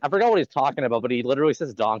 I forgot what he's talking about, but he literally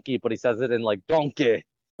says donkey, but he says it in like donkey,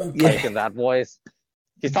 like in that voice.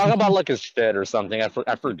 He's talking about like his shit or something. I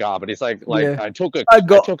forgot, but he's like Yeah. I took a I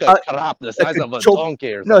got- crap the size could of a choke-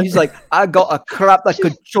 donkey or something. No, he's like, I got a crap that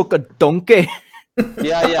could choke a donkey.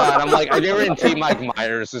 Yeah, and I'm like, I guarantee Mike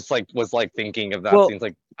Myers was like thinking of that Well, scene. It's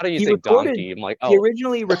like, how do you he say recorded- donkey? I'm like, He oh,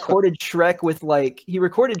 originally recorded Shrek with like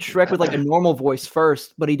a normal voice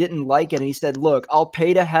first, but he didn't like it, and he said, "Look, I'll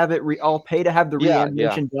pay to have it. I'll pay to have the Yeah,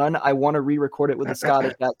 reanimation done. I want to re-record it with a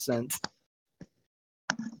Scottish accent."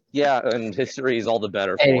 yeah, and history is all the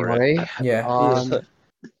better for it. Anyway, Yeah.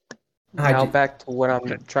 now back to what I'm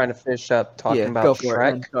trying to finish up talking Go about for it.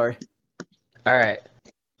 Shrek. man. Sorry. All right.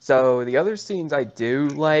 So the other scenes I do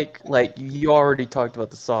like you already talked about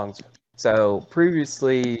the songs. So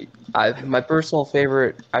previously, my personal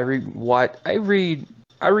favorite, I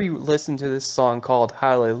re-listened to this song called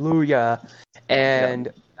Hallelujah,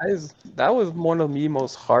 and that was one of the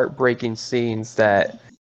most heartbreaking scenes that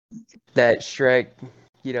Shrek,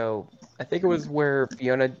 I think it was where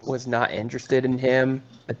Fiona was not interested in him,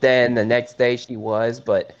 but then the next day she was,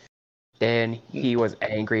 but then he was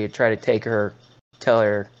angry and tried to tell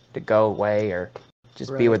her to go away or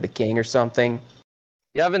just be Right. with the king or something.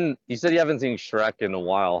 You said you haven't seen Shrek in a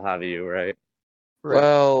while, have you? Right?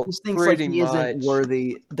 Well, He just thinks like pretty he isn't much.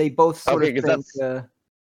 worthy. They both sort Okay, of 'cause think.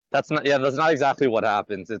 that's not exactly what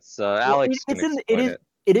happens. It's Alex it's can in, explain it.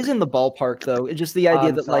 it is in the ballpark though. It's just the idea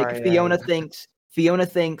I'm that sorry, like Fiona I-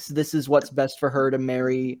 thinks this is what's best for her to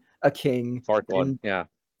marry a king. Farquaad, and- yeah.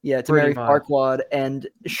 Yeah, to Pretty marry much. Farquaad, and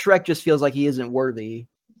Shrek just feels like he isn't worthy.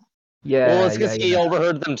 Yeah. Well, it's because yeah, he yeah.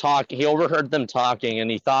 overheard them talk. He overheard them talking, and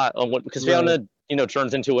he thought, because Right. Fiona,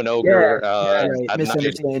 turns into an ogre. Right, at night.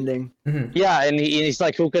 misunderstanding. Yeah, and he's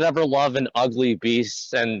like, who could ever love an ugly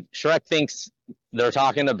beast? And Shrek thinks they're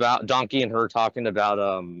talking about Donkey and her talking about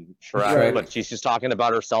Shrek, Right. but she's just talking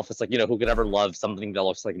about herself. It's like, who could ever love something that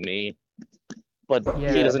looks like me? But he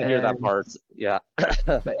Yeah, doesn't hear that and- part. Yeah.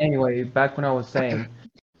 But anyway, back when I was saying,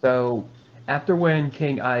 so after when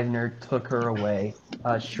King Eisner took her away,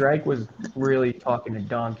 Shrek was really talking to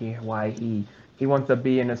Donkey why he wants to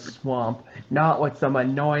be in a swamp, not with some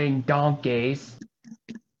annoying donkeys.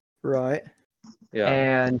 Right. Yeah.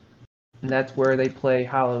 And that's where they play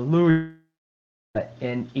Hallelujah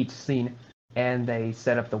in each scene, and they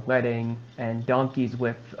set up the wedding, and Donkey's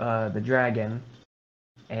with the dragon,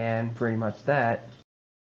 and pretty much that.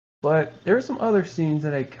 But there's some other scenes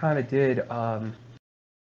that I kind of did.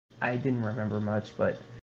 I didn't remember much, but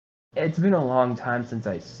it's been a long time since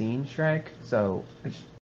I've seen Shrek, so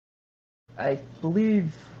I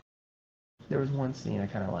believe there was one scene I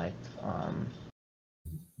kind of liked.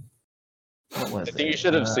 What was I think you it?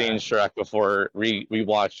 should have seen Shrek before,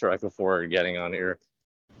 rewatched Shrek before getting on here.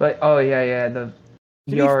 But oh yeah, To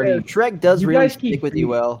you be already. fair, Shrek does you really guys keep stick with you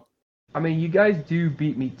beat- well. I mean, you guys do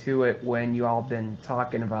beat me to it when you all been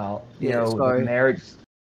talking about, Yeah, the sorry. marriage,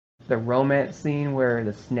 the romance scene where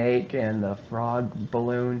the snake and the frog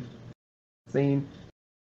balloon scene,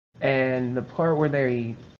 and the part where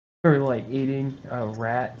they were like eating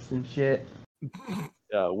rats and shit.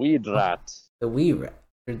 Yeah, weed rat. The wee rat.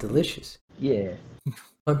 They're delicious. Yeah.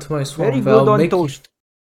 Onto my swamp Very Val good on Mickey. toast.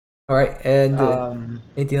 All right, and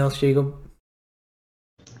anything else, Jacob?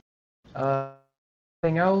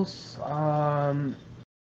 Anything else?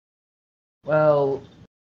 Well,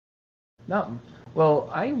 not. Well,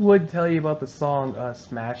 I would tell you about the song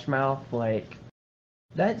Smash Mouth. Like,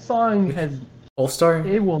 that song has. All Star.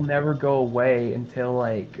 It will never go away until,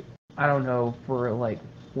 like, I don't know, for like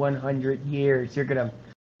 100 years. You're gonna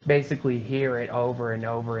basically hear it over and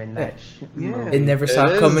over in that movie. It never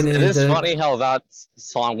stopped coming in. It is the- funny how that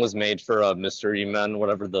song was made for Mystery Men,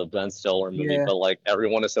 whatever the Ben Stiller movie, Yeah. but like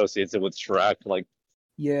everyone associates it with Shrek. Like,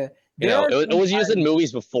 Yeah. it was used in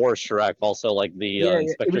movies before Shrek. Also, like the It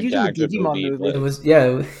Inspector was used in the Gadget Digimon movie. movie. It But, was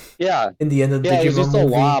yeah. yeah, In the end of the yeah, it was Digimon just a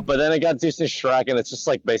movie. lot. But then it got used in Shrek, and it's just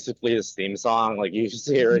like basically his theme song. Like you just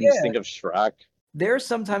hear it and you just Yeah. think of Shrek. There are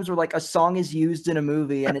some times where like a song is used in a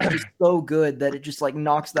movie and it's just so good that it just like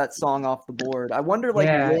knocks that song off the board. I wonder like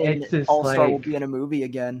Yeah, when it's just, All Star will like- be in a movie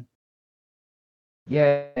again.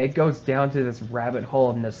 Yeah, it goes down to this rabbit hole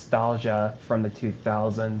of nostalgia from the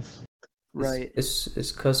 2000s. Right. It's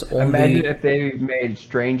because only. Imagine if they made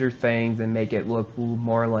Stranger Things and make it look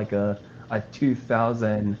more like a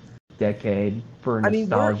 2000 decade for I mean,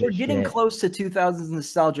 nostalgia. we're getting shit. close to 2000s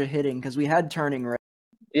nostalgia hitting because we had Turning Red.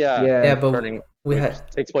 Yeah, Yeah, Yeah, but Turning We It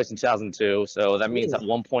had takes place in 2002, so that means at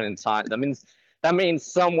one point in time, that means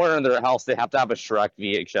somewhere in their house they have to have a Shrek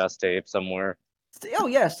VHS tape somewhere. Oh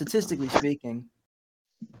yeah, statistically speaking.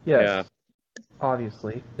 Yes.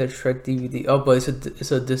 Obviously. the Shrek DVD. Oh, but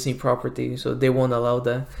it's a Disney property, so they won't allow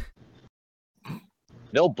that.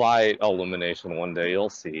 They'll buy Illumination one day. You'll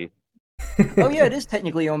see. Oh yeah, it is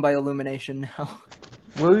technically owned by Illumination now.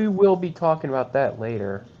 We will be talking about that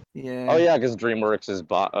later. Yeah. Oh yeah, because DreamWorks is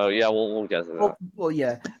bought. Oh yeah, we'll get to that. Well,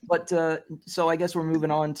 yeah, but so I guess we're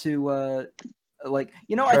moving on to like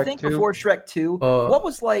I Shrek think 2? before Shrek 2, what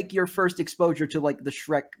was like your first exposure to like the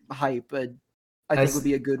Shrek hype? I think would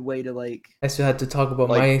be a good way to like. I still had to talk about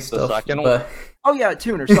Like, my the stuff, second but Oh yeah,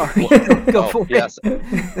 Tuner. Sorry. Go for yes,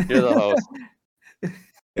 it. you're the host.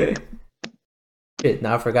 shit,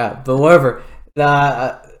 now I forgot. But whatever.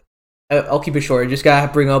 I'll keep it short. I just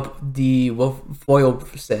gotta bring up what Foyle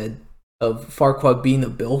said of Farquaad being a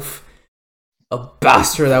bilf, a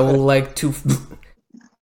bastard that would like to.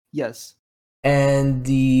 Yes. And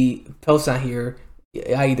the Pel's not here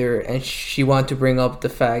either, and she wanted to bring up the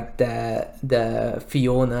fact that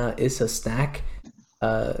Fiona is a snack.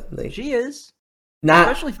 Like She is.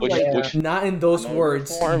 not Especially for not in those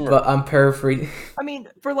words, Former. but I'm paraphrasing. I mean,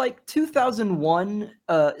 for like 2001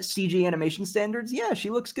 CG animation standards, yeah, she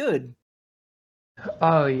looks good.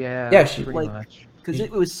 Oh yeah. Yeah, she- pretty like- much. Because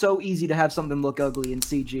it was so easy to have something look ugly in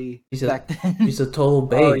CG back then. She's a total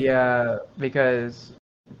babe. Oh yeah, because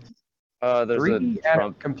There's 3D a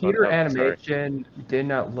Trump computer sorry. animation did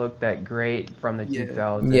not look that great from the Yeah.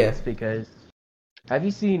 2000s. Yeah. Because have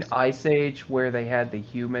you seen Ice Age where they had the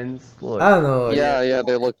humans look? I don't know. Yeah,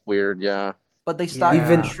 they look weird. Yeah, But they styled Yeah.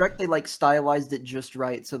 even Shrek. They like stylized it just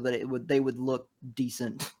right so that they would look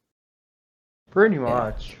decent. Pretty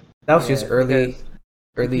much. That was just Yeah, early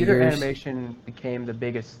because computer years. animation became the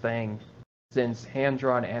biggest thing since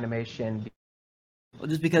hand-drawn animation. Well,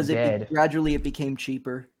 just because Dead. gradually it became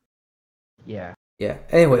cheaper. Yeah. Yeah. But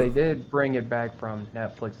they Anyway, did bring it back from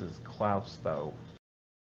Netflix's Klaus, though.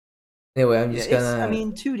 I'm Yeah, just gonna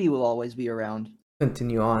 2D will always be around.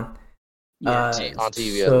 continue on. Yeah. on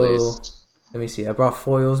TV so, at least. Let me see. I brought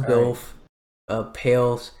Foils, All Bilf,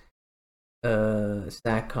 Pales,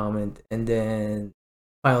 snack comment, and then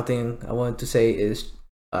final thing I wanted to say is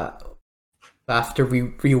after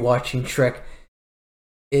rewatching Shrek,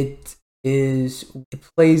 it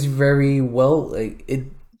plays very well. Like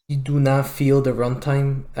you do not feel the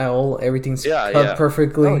runtime at all. Everything's cut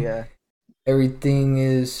perfectly. Oh yeah. Everything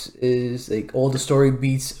is like all the story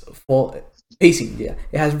beats fall pacing. Yeah,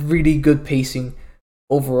 it has really good pacing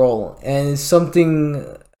overall, and it's something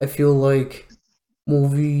I feel like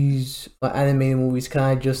animated movies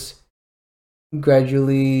kind of just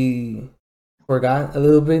gradually forgot a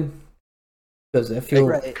little bit, because I feel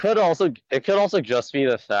It could also just be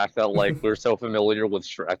the fact that like we're so familiar with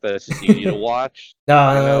Shrek that it's just easy to watch.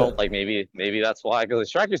 no, like maybe that's why,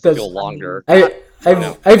 because Shrek used to feel longer.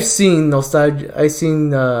 I've seen nostalgia. I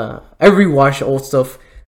rewatch old stuff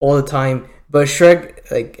all the time, but Shrek,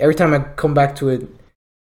 like every time I come back to it,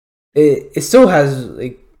 it still has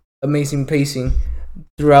like amazing pacing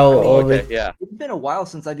throughout all of it. Yeah. It's been a while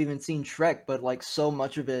since I've even seen Shrek, but like so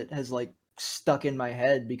much of it has like stuck in my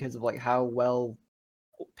head because of like how well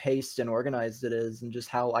paced and organized it is, and just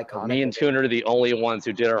how iconic. Me and Tuner are the only ones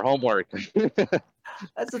who did our homework.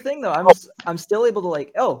 That's the thing, though. I'm still able to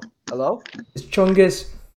like. Oh, hello. It's Chungus.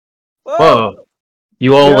 Whoa.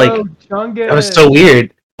 You all Chungus. that was so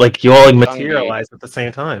weird. Like you all like materialized at the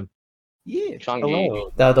same time. Yeah.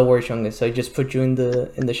 Hello. Don't worry, Chungus. I just put you in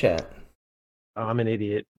the chat. Oh, I'm an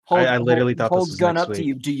idiot. Hold, I literally thought hold this was gun next up to week.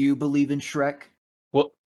 you. Do you believe in Shrek?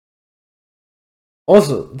 Well,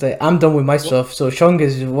 Also, I'm done with my stuff. So,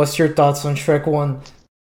 Chungus, what's your thoughts on Shrek 1?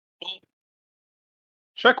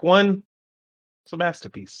 Shrek 1, it's a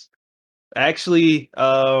masterpiece. Actually,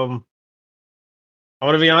 I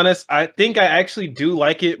want to be honest. I think I actually do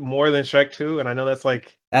like it more than Shrek 2, and I know that's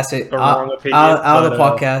like That's it. the wrong opinion. Out of the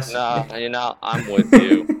but, podcast. No, I'm with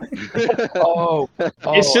you.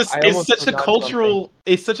 It's just it's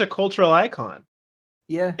such a cultural icon.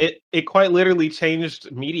 Yeah. It quite literally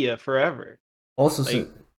changed media forever. Also, Like,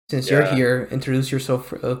 since you're here, introduce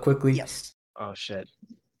yourself quickly. Yes. Oh shit.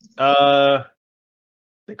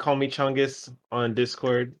 They call me Chungus on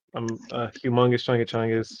Discord. I'm humongous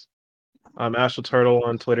Chungus. I'm Astral Turtle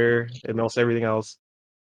on Twitter and also everything else.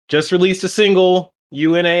 Just released a single,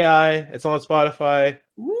 UNAI. It's on Spotify.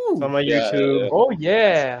 Ooh. It's on my YouTube. Oh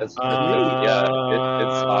yeah. It's hot.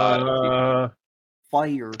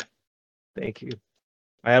 Fire. Thank you.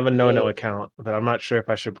 I have a no account, but I'm not sure if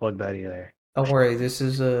I should plug that either. Don't worry. This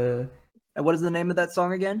is And what is the name of that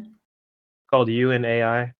song again? Called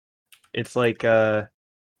UNAI. It's like oh,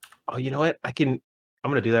 you know what? I'm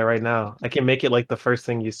gonna do that right now. I can make it like the first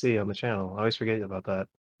thing you see on the channel. I always forget about that.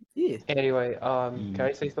 Yeah. Anyway, can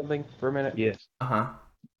I say something for a minute? Yeah. Uh-huh.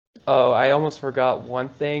 Oh, I almost forgot one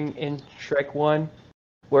thing in Shrek 1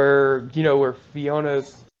 where, where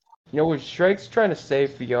Fiona's, when Shrek's trying to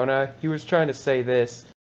save Fiona, he was trying to say this,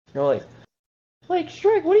 like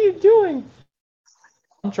Shrek, what are you doing?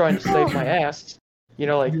 I'm trying to save my ass.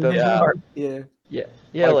 Like the Yeah. part. Yeah. Yeah,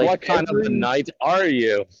 like, like what kind of a every knight are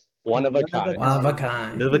you? One of a kind. One of a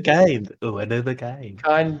kind. Another kind. Oh, another kind.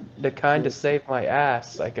 the kind to save my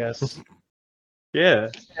ass, I guess. Yeah.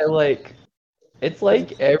 And, like, it's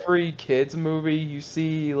like every kids movie you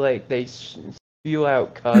see, like they spew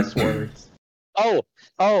out cuss words.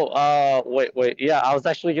 Wait. Yeah, I was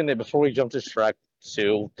actually gonna, before we jump to Shrek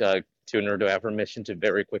 2, Tuner, do I have permission to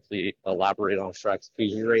very quickly elaborate on Shrek's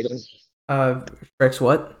PG rating? Shrek's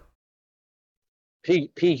what?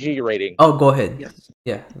 PG rating. Oh, go ahead. Yes.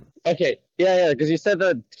 Yeah. Okay, yeah, because you said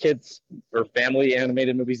that kids or family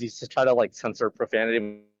animated movies used to try to like censor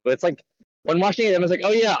profanity, but it's like when watching it, I was like,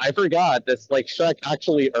 oh yeah, I forgot this. Like Shrek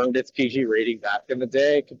actually earned its PG rating back in the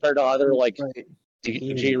day compared to other like Right.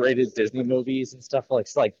 PG-rated Disney movies and stuff. Like,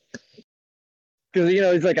 it's like, because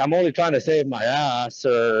he's like, I'm only trying to save my ass,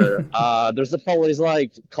 or there's the part where he's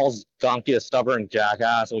like calls Donkey a stubborn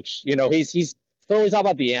jackass, which he's totally talking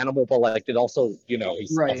about the animal, but like it also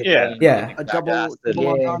he's Right. also Yeah. calling him Yeah. A jackass. double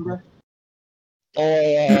entendre.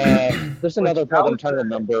 There's another part I'm trying to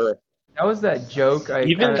remember. That was that joke I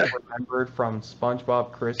Even- kind of remembered from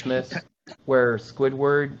SpongeBob Christmas, where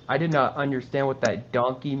Squidward. I did not understand what that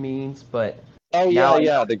donkey means, but Oh Now I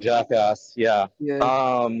yeah, the jackass. Yeah.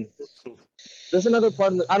 Yeah. There's another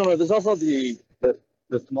part. I don't know. There's also the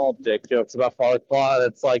small dick jokes about Farquaad.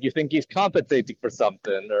 It's like you think he's compensating for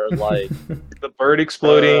something, or like The bird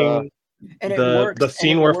exploding. And it the works, the and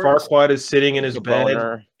scene it where works. Farquaad is sitting in his the bed,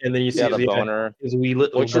 boner. and then you see Yeah, the boner. his wee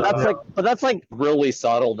little. Which that's like really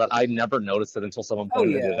subtle that I never noticed it until someone Oh,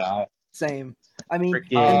 pointed yeah. it out. Same. I mean,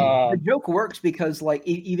 Freaking- and the joke works because, like,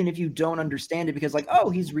 even if you don't understand it, because, like, oh,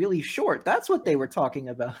 he's really short. That's what they were talking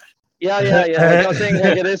about. Yeah. Like I was saying,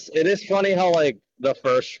 like it is funny how like the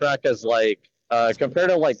first Shrek is like compared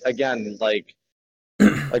to like again like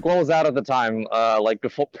what was that at the time? Like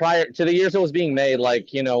prior to the years it was being made, like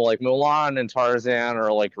like Mulan and Tarzan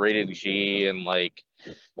are like rated G, and like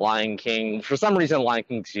Lion King. For some reason, Lion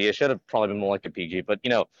King G. It should have probably been more like a PG, but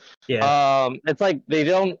Yeah. it's like they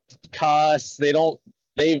don't cuss. They don't.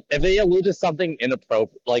 If they allude to something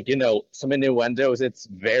inappropriate, like some innuendos, it's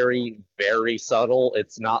very very subtle.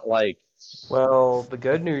 It's not like well, the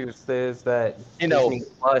good news is that You know- Disney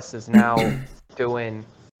Plus is now doing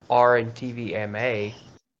R and TVMA.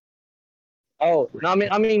 Oh no,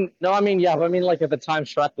 yeah, but I mean like at the time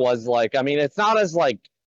Shrek was like, I mean it's not as like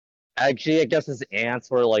actually I guess his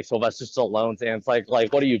ants were like Sylvester Stallone's ants, like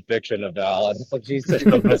what are you bitching about? It's like Jesus.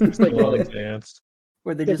 It's like, Dance.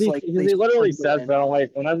 Where they Because just he, like because they he literally sprinkle says in. that. I'm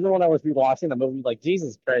like, when I was watching the movie, like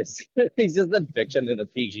Jesus Christ, he's just a fiction in a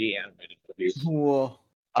PG animated movie. Whoa.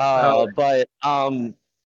 But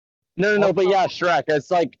no, but yeah, Shrek. It's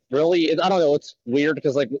like really, I don't know. It's weird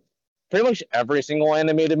because like pretty much every single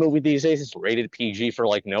animated movie these days is rated PG for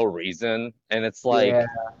like no reason, and it's like. Yeah.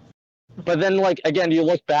 But then, like again, you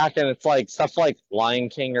look back and it's like stuff like Lion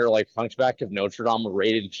King or like Hunchback of Notre Dame were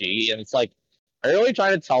rated G, and it's like, are you really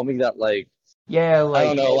trying to tell me that like? Yeah, I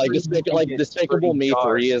don't know, like every movie gets Despicable pretty Me dark.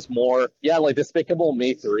 3 is more, yeah, like Despicable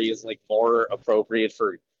Me 3 is like more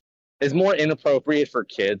inappropriate for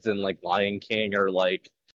kids than like Lion King or like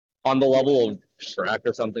on the level of Shrek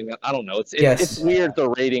or something. I don't know. It's weird, the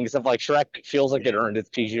ratings of like Shrek feels like it earned its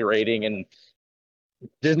PG rating, and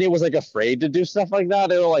Disney was like afraid to do stuff like that.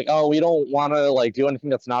 They were like, oh, we don't want to like do anything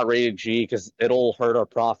that's not rated G because it'll hurt our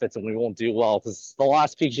profits and we won't do well. Because the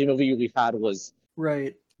last PG movie we've had was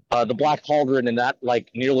Right. the Black Cauldron, and that like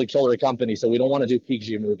nearly killed our company. So we don't want to do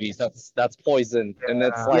PG movies. That's poison. And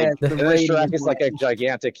it's like, Yeah, the and then rating Shrek is is like a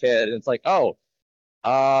gigantic hit. And it's like, oh,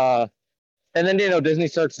 and then Disney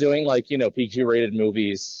starts doing like PG rated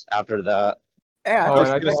movies after that. Yeah, Oh, I was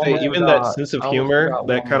and I gonna just say almost even forgot- that sense of I almost humor, forgot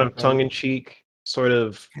that one kind more of thing. tongue in cheek sort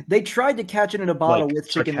of. they tried to catch it in a bottle Like, with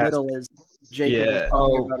Chicken sarcastic. Little, as Jacob was Yeah. talking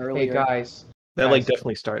Oh, about hey earlier. guys. That like Guys.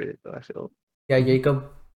 definitely started it, though, I feel. Yeah, Jacob.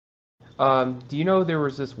 Do you know there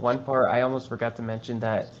was this one part I almost forgot to mention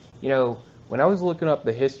that, when I was looking up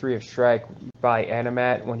the history of Shrek by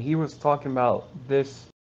Animat, when he was talking about this,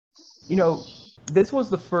 this was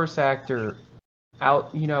the first actor out,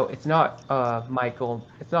 it's not Michael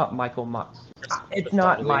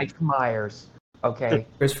Mike Myers, okay?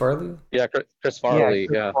 Chris Farley. Yeah, Chris Farley.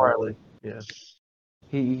 Chris Yeah, Farley. Yeah.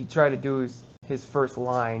 he tried to do his first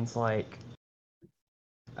lines like,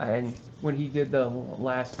 and when he did the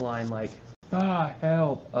last line like, ah,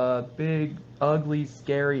 help, a big, ugly,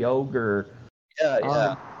 scary ogre. Yeah,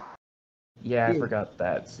 yeah. Yeah, I Yeah. forgot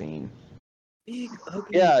that scene. Big,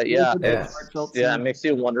 ugly, Yeah, yeah. stupid, Yeah. heartfelt Yeah, it scene. makes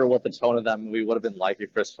you wonder what the tone of that movie would have been like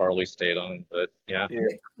if Chris Farley stayed on. But yeah,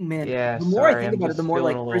 Man, Yeah, the more I sorry, think I'm about it, just the more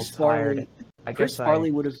feeling like a little Chris Farley. tired. I Chris guess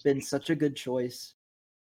Farley would have been such a good choice.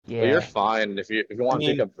 well, you're Yeah, fine. If you want to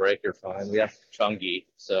take mean- a break, you're fine. We have Chungi,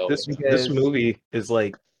 so This because movie is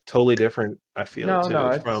like totally different. I feel no, too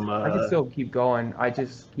it's, from I can still keep going. I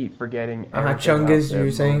just keep forgetting everything about Chungus, the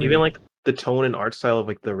you're saying? movie. even like the tone and art style of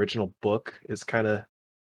like the original book is kind of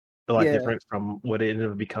a lot Yeah. different from what it ended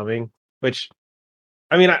up becoming. Which,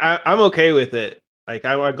 I mean, I'm okay with it. Like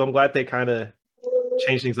I'm glad they kind of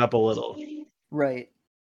changed things up a little. Right.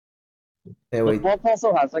 Yeah, the wait. book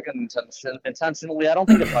also has like an intentionally. I don't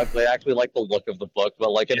think it's ugly. I actually like the look of the book,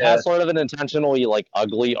 but like it has sort of an intentionally like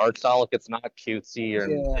ugly art style. Like it's not cutesy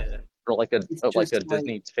Yeah. or like a It's like just a like-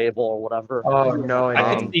 Disney fable or whatever. Oh no, it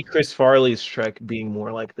I ain't. can see Chris Farley's Shrek being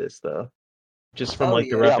more like this though, just from Oh, like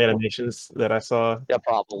the yeah. rough Yeah. animations that I saw. Yeah,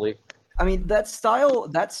 probably. I mean, that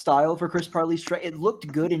style for Chris Farley's it looked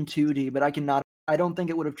good in 2D, but I don't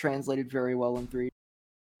think it would have translated very well in 3D.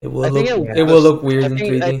 It will I look. think It will look weird I in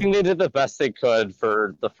think 3D. they did the best they could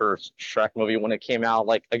for the first Shrek movie when it came out.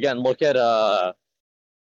 Like again, look at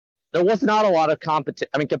there was not a lot of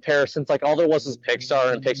comparisons. Like all there was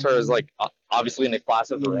Pixar, and Pixar is like obviously in a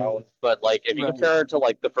class of their own. But like if you Right. compare it to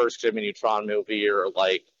like the first Jimmy Neutron movie or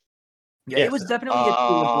like Yeah, Yeah. it was definitely a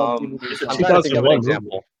tool above Jimmy It's a I'm Neutron. trying to think of an 2001 movie.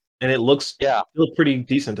 example. And it looks Yeah, still pretty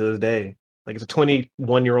decent to this day. Like it's a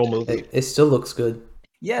 21-year-old movie. It still looks good.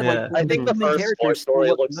 Yeah, Yeah. like I think the human first Toy characters still Story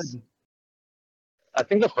look looks. good. I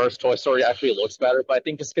think the first Toy Story actually looks better, but I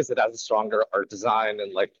think just because it has a stronger art design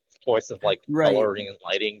and like choice of like Right. coloring and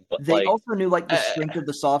lighting. But They like, also knew like the strength of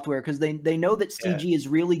the software because they know that Yeah. CG is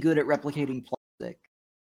really good at replicating plastic.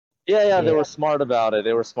 yeah, they Yeah. were smart about it.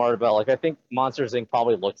 They were smart about like I think Monsters Inc.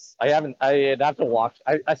 probably looks. I'd have to watch.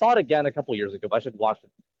 I saw it again a couple years ago. But I should watch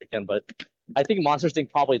it again, but I think Monsters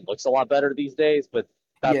Inc. probably looks a lot better these days. But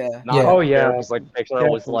that's Yeah. not Yeah. Oh, fair yeah, because like Pixar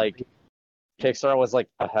was like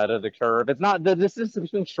ahead of the curve. It's not the distance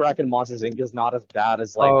between Shrek and Monsters Inc. is not as bad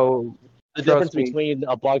as like oh, the trust difference me. between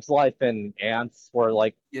A Bug's Life and Ants, where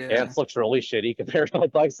like Yeah. Ants looks really shitty compared to A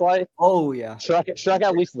Bug's Life. Oh yeah. Shrek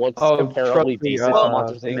at least looks Oh, comparably trust me, decent to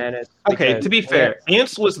Monsters Inc. Menace, Okay, because to be fair,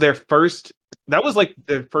 Ants was their first. That was like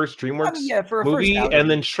their first DreamWorks I mean, yeah, for a movie, first and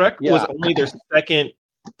then Shrek was Yeah. only their second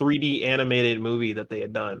 3D animated movie that they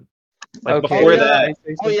had done. Like Okay, before yeah. that, can I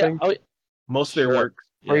say Oh yeah, something? most of their Sure. work.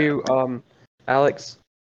 For you, Alex,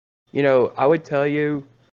 I would tell you,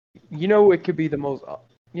 it could be the most,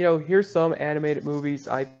 here's some animated movies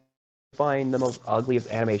I find the most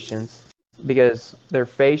ugliest animations because their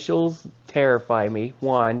facials terrify me.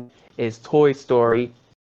 One is Toy Story.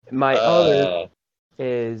 My other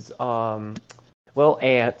is,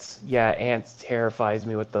 Ants. Yeah, Ants terrifies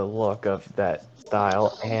me with the look of that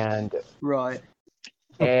style. And Right.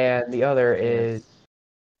 the other is,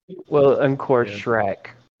 of course, Yeah. Shrek.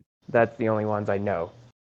 That's the only ones I know.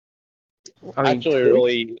 I mean, actually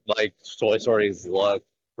really like Toy Story's look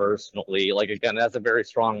personally. Like again, it has a very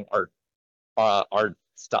strong art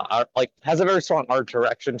style. Like has a very strong art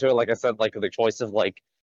direction to it. Like I said, like the choice of like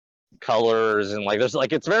colors and like there's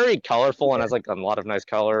like it's very colorful and has like a lot of nice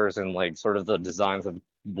colors and like sort of the designs of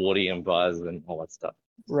Woody and Buzz and all that stuff.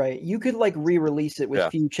 Right. You could like re-release it with Yeah.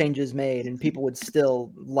 few changes made, and people would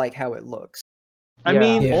still like how it looks. I Yeah.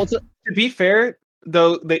 mean, Yeah. Well, it's to be fair,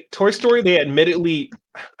 though, Toy Story, they admittedly,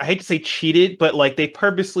 I hate to say cheated, but like they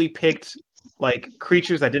purposely picked like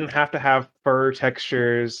creatures that didn't have to have fur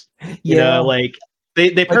textures. You know, like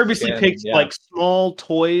they purposely skin, picked yeah. like small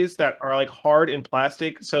toys that are like hard and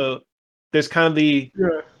plastic. So there's kind of the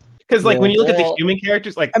because like Yeah. when you look at the Well, human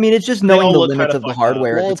characters, like I mean, it's just They knowing all the look limits kinda of the fucked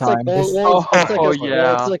hardware up. at the it's like, time. yeah.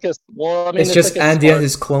 I mean, It's just like a Andy smart- and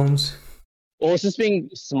his clones. Well, it's just being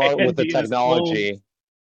smart with the Andy and his technology.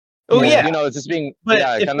 oh yeah, It's just being But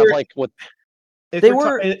kind if of we're- like with if They we're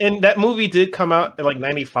ta- were- and that movie did come out in like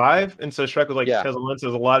 '95, and so Shrek was like Yeah. 2001. So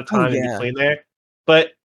there's a lot of Oh, time in yeah. between there.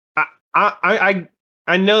 But I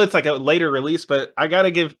know it's like a later release, but I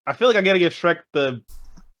feel like I gotta give Shrek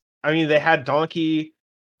I mean, they had Donkey,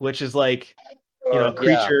 which is like a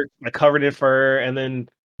creature like covered in fur, and then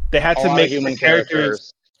they had a to lot make of human the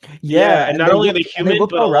characters. Yeah, and not only are they and they human, look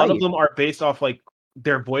but a lot alright. of them are based off like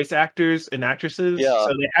their voice actors and actresses. Yeah.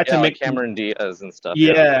 So they had Yeah, to like make them, Cameron Diaz and stuff. they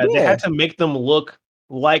Yeah. had to make them look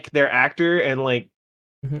like their actor. And like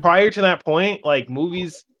Mhm. prior to that point, like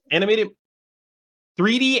animated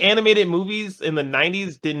 3D animated movies in the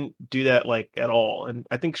 90s didn't do that like at all. And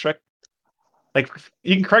I think Shrek, like,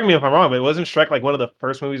 you can correct me if I'm wrong, but wasn't Shrek like one of the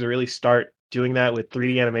first movies to really start doing that with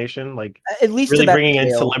 3D animation? Like, At least really to that bringing in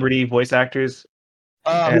scale. celebrity voice actors.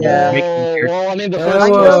 Well, Yeah. well, I mean, the Uh,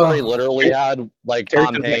 first well- one they literally had like Tom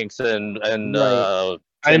Characters like- Hanks and Right.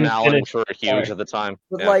 I Tim didn't Allen, finish. which were huge Sorry. at the time.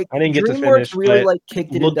 But Yeah. like I didn't get to DreamWorks finish, really but like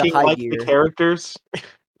kicked it into looking high like gear. the characters.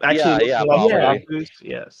 Actually, looking yeah, like the probably. actors,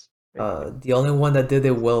 yes. The only one that did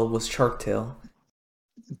it well was Shark Tale.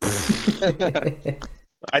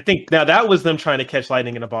 I think now that was them trying to catch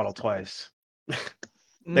lightning in a bottle twice. It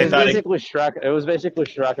They was thought it, basically Shrek. It was basically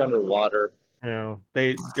Shrek underwater. they're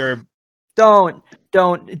Don't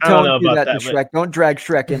know do about that that, to but- Shrek. Don't drag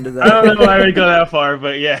Shrek into that. I don't know why I would go that far,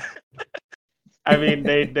 but yeah. I mean,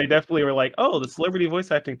 they definitely were like, oh, the celebrity voice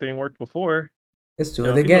acting thing worked before. Let's do You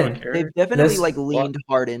know, it people don't again. care. They've definitely Let's- like leaned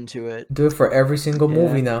hard into it. Do it for every single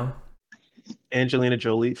movie now. Angelina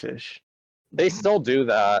Jolie fish. They still do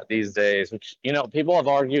that these days, which, you know, people have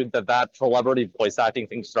argued that celebrity voice acting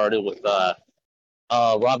thing started with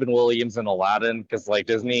Robin Williams and Aladdin, because like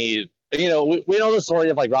Disney, you know, we know the story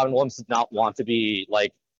of like Robin Williams did not want to be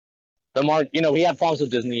like you know, he had problems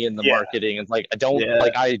with Disney in the Yeah. marketing, and like I don't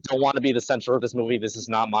want to be the center of this movie. This is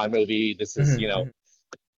not my movie. This is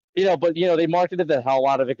but they marketed the hell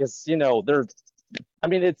out of it because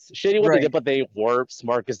it's shitty what Right. they did, but they were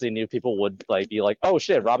smart because they knew people would like be like, oh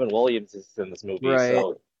shit, Robin Williams is in this movie. Right.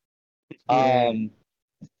 So, and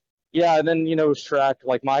then Shrek,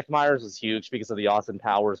 like Mike Myers was huge because of the Austin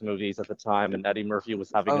Powers movies at the time, and Eddie Murphy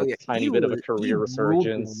was having a tiny bit of a career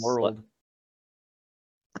resurgence.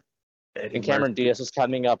 And Cameron Diaz was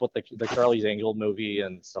coming up with the Charlie's Angel movie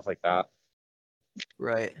and stuff like that.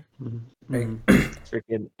 Right.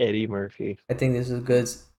 Freaking Eddie Murphy. I think this is a good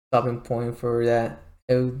stopping point for that.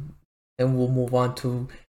 And we'll move on to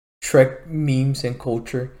Shrek memes and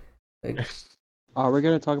culture. Like Are we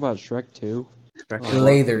gonna talk about Shrek 2?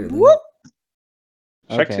 later. Shrek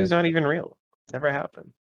Okay. 2's not even real. Never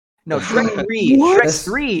happened. No, Shrek 3. What? Shrek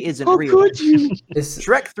 3 isn't How real. could you? It's,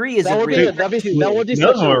 Shrek 3 isn't That would real. be that would be None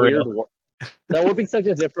such of them a are weird. real. That would be such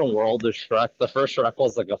a different world as Shrek. The first Shrek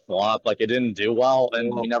was like a flop, like it didn't do well,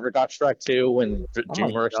 and we never got Shrek 2, and my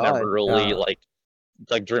DreamWorks God. never really Yeah. like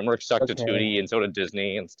DreamWorks stuck to Okay. 2D, and so did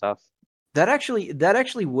Disney and stuff. That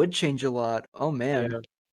actually would change a lot. Oh man. Yeah.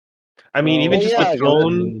 I mean, even Well, just yeah, the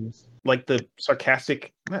tone, like the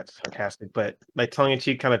not sarcastic, but like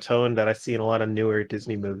tongue-in-cheek kind of tone that I see in a lot of newer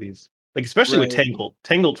Disney movies. Like especially with Right. Tangled.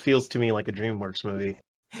 Tangled feels to me like a DreamWorks movie.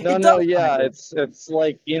 No, It no, does yeah, kinda. it's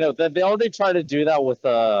like they already tried to do that with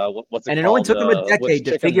what's it And it called? only took them a with decade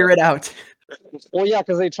to Chicken figure it out. Well, yeah,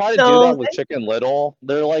 because they tried to do No, that with Chicken Little.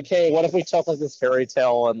 They're like, hey, what if we took like this fairy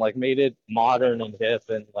tale and like made it modern and hip,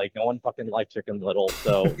 and like no one fucking liked Chicken Little,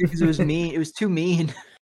 so Because it was mean. It was too mean.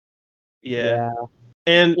 Yeah.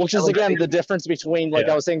 And which is again the difference between like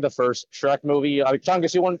Yeah. I was saying the first Shrek movie. I mean,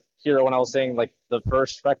 Chungus, you weren't here when I was saying like the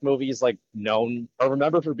first Shrek movie is like known or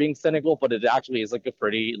remembered for being cynical, but it actually is like a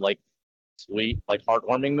pretty like sweet, like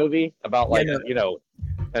heartwarming movie about like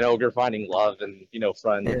an ogre finding love and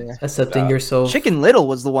friends. Yeah. accepting yourself. Chicken Little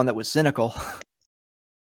was the one that was cynical.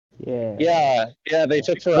 Yeah. Yeah, they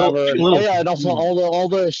took forever. Chicken Little. Oh yeah, and also all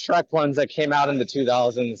the Shrek ones that came out in the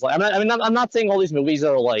 2000s. Like, I'm not saying all these movies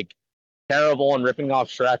are like terrible and ripping off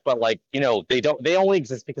Shrek, but like they only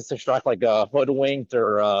exist because of Shrek, like Hoodwinked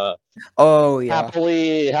or Oh yeah.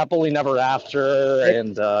 Happily Never After,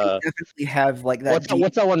 and Definitely have like that.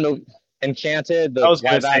 what's that one movie? Enchanted, the I was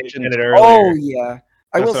gonna live say action. Enchanted earlier. Oh yeah.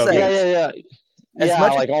 I will That's what I was say. Yeah. As Yeah,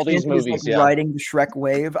 much like as all these Enchanted is, movies, like, yeah. riding the Shrek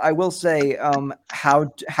wave, I will say,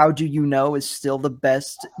 how do you know is still the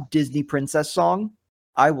best Disney princess song.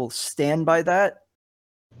 I will stand by that.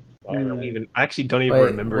 I actually don't even Wait,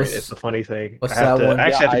 remember it. what's- It's the funny thing. what's I have that to, one? I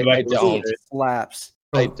actually have to Yeah, go back I and listen don't. to It it. slaps.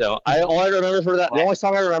 I don't. All I remember for that, the only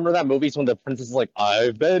song I remember that movie is when the princess is like,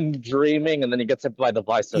 "I've been dreaming," and then he gets hit by the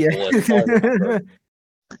bicycle. That's all I remember.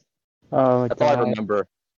 Oh my That's all I god. remember.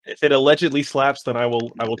 If it allegedly slaps, then I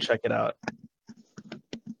will check it out.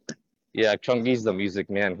 Yeah, Chungy's the music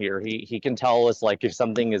man here. He can tell us like if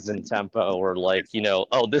something is in tempo or like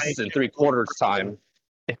oh, this is in 3/4 time.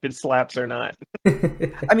 If it slaps or not.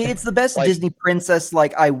 I mean, it's the best Like- Disney princess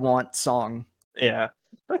like I want song. Yeah.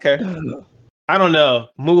 Okay. I don't know.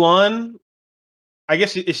 Mulan. I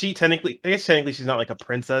guess is she technically? I guess technically she's not like a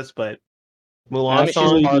princess, but I Mulan mean, she's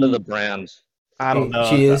song. part of the brand. I don't know.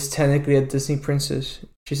 She is technically a Disney princess.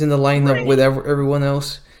 She's in the lineup Right. with everyone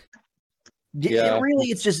else. Yeah. Really,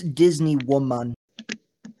 it's just Disney woman.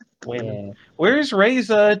 When- Yeah. Where's Ray's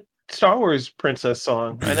Star Wars princess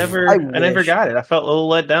song. I I never wish. got it. I felt a little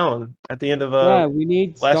let down at the end of Yeah, we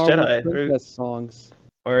need Last Star Wars Jedi, princess songs.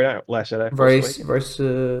 or not Last Jedi, Force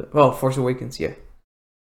Awakens. Force Awakens, yeah.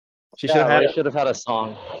 She should have Yeah, had Ray it. should have had a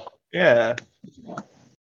song. Yeah.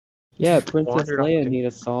 Yeah, Princess Wandered off Leia to-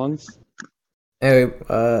 needed songs. Anyway,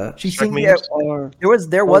 She Shrek sings. memes? Yeah, Or there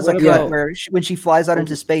was a what cut about- where when she flies out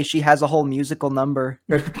into space, she has a whole musical number.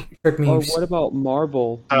 Shrek or memes. what about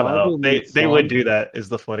Marvel? I don't know. Marvel They needs would songs. do that. Is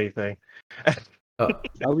the funny thing. I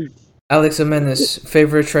was Alex Jimenez,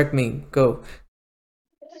 favorite Shrek meme. Go.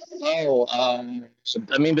 Oh,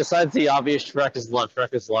 I mean, besides the obvious Shrek is life.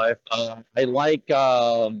 I like.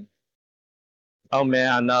 Oh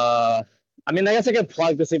man. I mean, I guess I could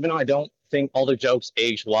plug this, even though I don't think all the jokes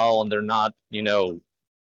age well, and they're not,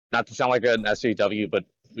 not to sound like an SJW, but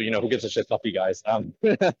who gives a shit? Fuck you guys. Oh,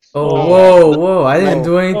 whoa! I didn't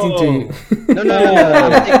do anything to you. No.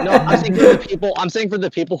 I'm saying for the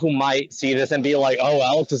people who might see this and be like, "Oh,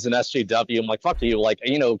 Alex is an SJW." I'm like, "Fuck you!" Like,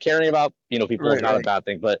 caring about people is not a bad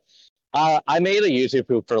thing. But I made a YouTube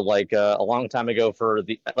poop for like a long time ago for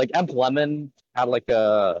the Emp Lemon had like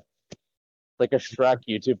a Shrek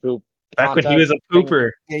YouTube poop. Back when he was a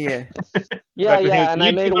pooper. Yeah. Yeah, and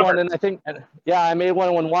I made one, and I made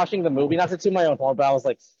one when watching the movie. Not to toot my own horn, but I was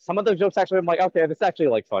like, some of the jokes actually, I'm like, okay, this is actually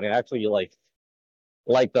like funny. I actually like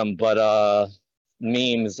them, but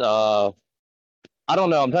memes, I don't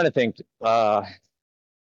know. I'm trying to think.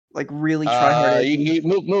 Like really try hard. You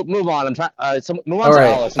move on. I'm trying. So move on All to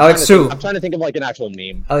right, Alex. Alex too. I'm trying to think of like an actual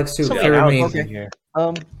meme. Alex too. Yeah, Favorite Alex meme. in here.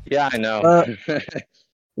 Yeah, I know.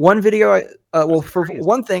 One video. Well, for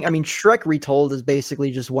one thing, I mean, Shrek Retold is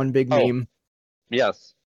basically just one big Oh. meme.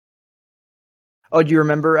 Yes. Oh, do you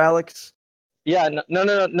remember, Alex? Yeah. No.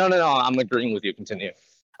 I'm agreeing with you. Continue.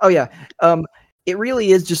 Oh yeah. It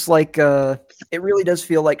really is just like it really does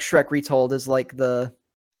feel like Shrek Retold is like the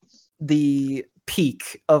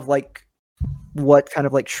peak of like what kind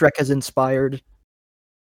of like Shrek has inspired.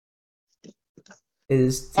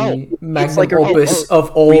 Is the Oh, magnum like a opus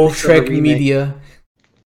of all remix of a Shrek remake. media.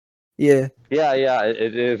 Yeah. Yeah,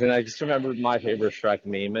 it is, and I just remembered my favorite Shrek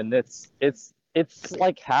meme, and it's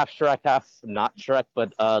like half Shrek, half not Shrek,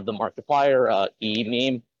 but the Markiplier E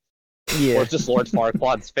meme, Yeah. or it's just Lord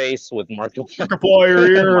Farquaad's face with Markiplier.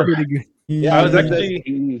 Markiplier. Yeah, I was it says actually-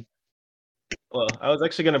 E. Well, I was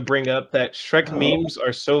actually going to bring up that Shrek memes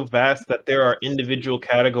are so vast that there are individual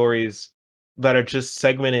categories that are just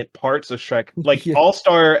segmented parts of Shrek. Like Yeah. All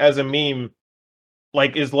Star as a meme,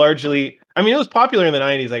 like is largely. I mean, it was popular in the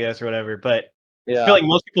 '90s, I guess, or whatever. But I Yeah, feel like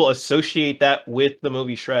most people associate that with the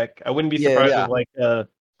movie Shrek. I wouldn't be Yeah. surprised Yeah. if, like,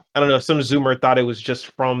 I don't know, some Zoomer thought it was just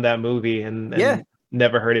from that movie and Yeah.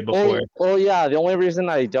 never heard it before. Well, yeah. The only reason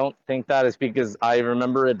I don't think that is because I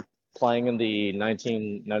remember it playing in the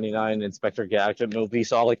 1999 Inspector Gadget movie.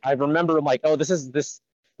 So I remember, I'm like, oh, this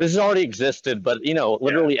has already existed, but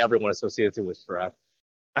literally everyone associates it with Shrek.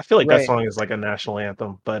 I feel like Right. that song is like a national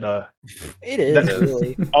anthem, but It is That's-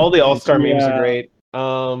 really. all the All Star memes are Yeah. great.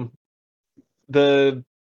 The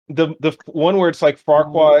one where it's like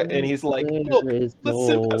Farquaad and he's like, look, There is the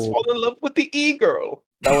Simp has no- fallen in love with the E girl.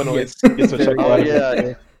 That one always gets a Very chuckle Oh out of me.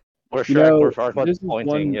 yeah, where You Shrek, know, where Farquaad's this is pointing.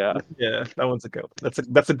 one- Yeah. Yeah, that one's a good.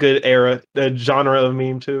 That's a good era, genre of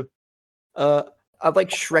meme too. I like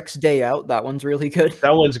Shrek's Day Out. That one's really good.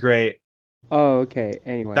 That one's great. Oh, okay.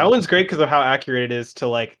 Anyway. That one's great because of how accurate it is to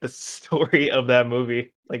like the story of that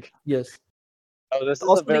movie. Like, Yes. Oh, this is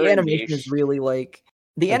Also, a very the animation niche. is really like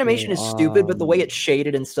the Okay, animation is stupid, but the way it's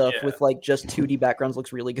shaded and stuff Yeah. with like just 2D backgrounds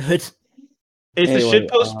looks really good. it's a Anyway, shit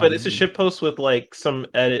post, but it's a um, shit post with like some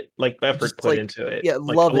effort Just, put like, into it. yeah,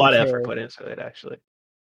 like, love a lot and of effort care. put into it actually.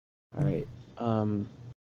 All right.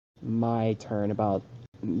 My turn about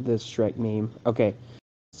this Shrek meme. Okay.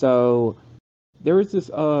 So there was this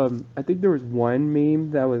I think there was one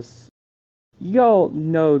meme that was y'all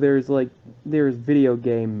know there's video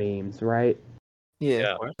game memes, right?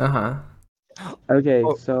 Yeah. Uh-huh. Okay,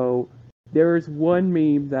 Oh. so there's one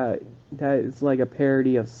meme that is like a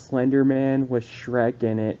parody of Slender Man with Shrek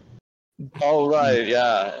in it. Oh right,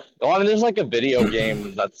 yeah. Well, I mean, there's like a video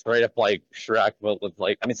game that's straight up like Shrek, but with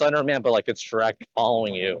like, I mean, Slender Man, but like it's Shrek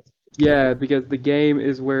following you. Yeah, because the game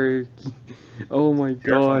is where oh my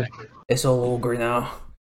god. It's all ogre now.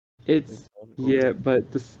 It's yeah,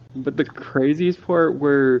 but the craziest part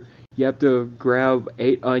where you have to grab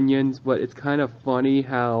 8 onions, but it's kind of funny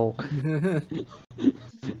how it's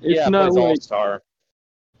Yeah, not plays like All-Star.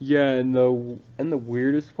 yeah, and the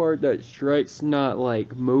weirdest part that Shrek's not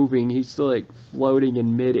like moving, he's still like floating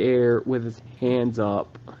in midair with his hands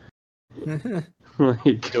up.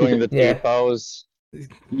 Like Doing the Yeah. T-pose.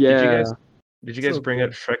 yeah. Did you guys So bring cool.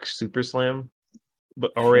 up Shrek Super Slam?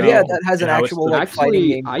 but already. Yeah, that has an And how it's actual the- like fighting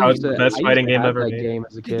game. I How used it's the to, best I used fighting to game have ever that made. game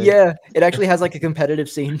as a kid. Yeah, it actually has like a competitive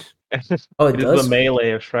scene. Oh, it It is does. the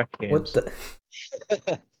melee of Shrek games. What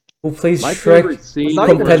the? Who plays My Shrek favorite scene not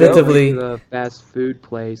was even when they went competitively? to the fast food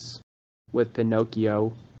place with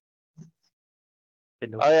Pinocchio.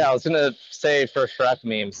 Oh yeah, I was gonna say for Shrek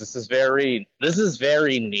memes, this is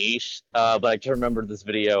very niche. But I can remember this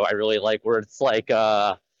video I really like where it's like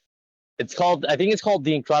it's called I think it's called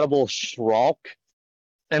The Incredible Shrek,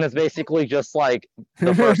 and it's basically just like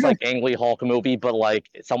the first like Ang Lee Hulk movie, but like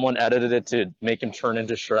someone edited it to make him turn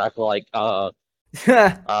into Shrek. Like Oh.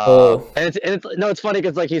 and it's no, it's funny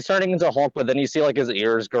because like he's turning into Hulk, but then you see like his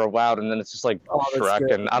ears grow out, and then it's just like Oh, that's Shrek,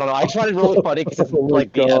 good. and I don't know. I just find it really funny because Oh my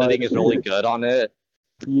like the God. editing is really good on it.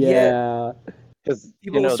 Yeah. Because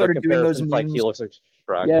People the started doing those comparison's like he memes. looks like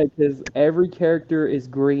Shrek. Yeah, because every character is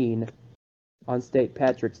green on St.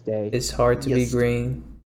 Patrick's Day. It's hard to be Yes. green.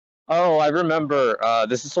 Oh, I remember.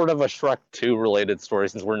 This is sort of a Shrek 2 related story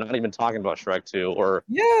since we're not even talking about Shrek 2. Or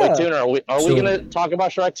Yeah. wait, Tuna, are we Soon. gonna talk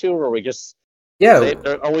about Shrek 2, or are we just Yeah,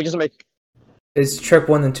 are we just make it's Shrek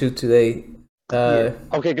 1 and 2 today. Yeah.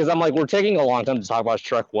 okay? Because I'm like we're taking a long time to talk about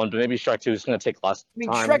Shrek 1, but maybe Shrek 2 is gonna take less I mean,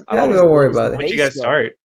 time. Shrek I don't Yeah, know. don't worry about it. When'd you guys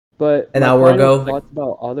start? But An my hour final ago. thoughts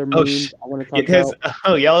about other Oh, memes I want to talk You guys,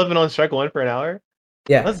 about. y'all have been on Shrek 1 for an hour?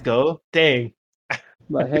 Yeah. Let's go. Dang.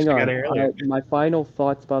 But I hang got on. here earlier. My final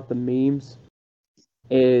thoughts about the memes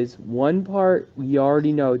is one part we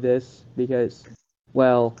already know this because,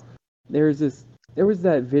 well, there was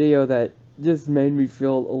that video that just made me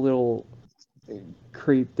feel a little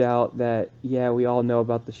creeped out that we all know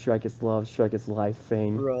about the Shrek is love, Shrek is life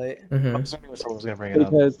thing. Right. Hmm. I'm sorry, someone's gonna bring it up.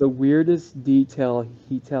 Because the weirdest detail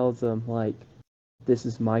he tells them like, "This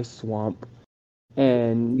is my swamp,"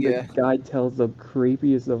 and Yeah. the guy tells the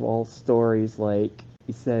creepiest of all stories. Like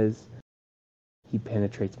he says, "He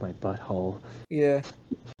penetrates my butthole," Yeah.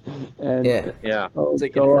 and Yeah. Yeah. oh It's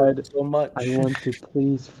like it god, hurts so much. I want to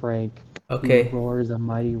please Frank. Okay. He roars a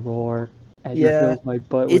mighty roar, and Yeah, he fills my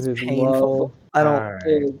butt it's with his painful. love. I don't. Alright.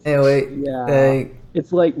 It's, Anyway, yeah,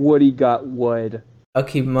 it's like Woody got Wood, I'll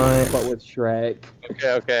keep mine. but with Shrek.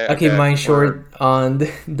 Okay. I'll keep mine We're- short on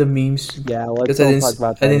the memes Yeah, let's because I don't didn't. talk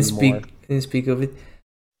about I that didn't anymore. speak of it.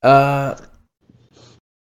 But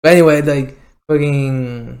anyway, like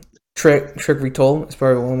fucking Trick Retold is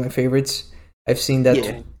probably one of my favorites. I've seen that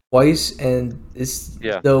Yeah. twice, and it's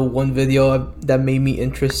Yeah. the one video that made me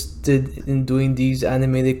interested in doing these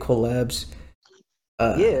animated collabs.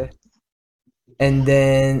 Yeah. And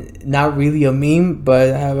then, not really a meme, but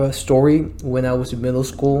I have a story. When I was in middle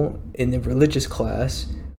school in a religious class,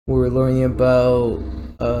 we were learning about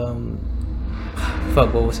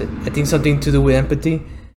what was it? I think something to do with empathy.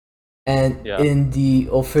 And Yeah. in the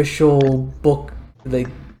official book, like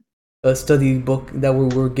a study book that we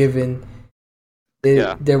were given,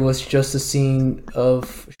 there was just a scene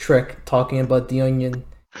of Shrek talking about the onion,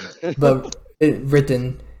 but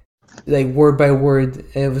written like word by word.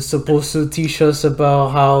 It was supposed to teach us about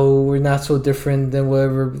how we're not so different than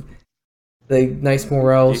whatever, like nice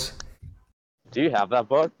morals. Do you have that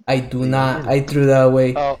book? I do not. I threw that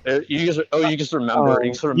away. Oh, you just remember. Oh.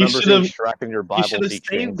 You just remember should've- seeing Shrek in your You Bible should have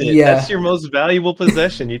teaching. saved it. Yeah. That's your most valuable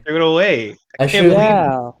possession. You threw it away. I can't should. believe-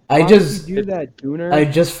 Yeah, I why just- would you do that, Dooner? I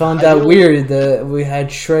just found I that really- weird that we had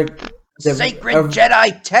Shrek. that Sacred are-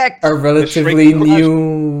 Jedi text. A relatively Shrek-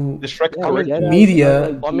 new. The Shrek Yeah, curriculum. Jedi media. are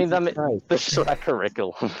like Well, I mean, Jesus that Christ. the Shrek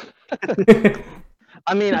curriculum.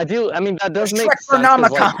 I mean, that does make Shrek sense.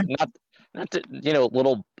 'Cause, like, Phenomenon. not to,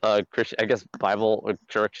 little Christian, I guess Bible or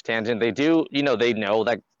church tangent. They do, they know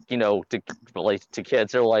that, to relate to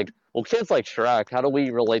kids. They're like, well, kids like Shrek. How do we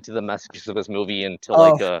relate to the messages of this movie into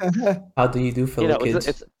like a, How do you do, fellow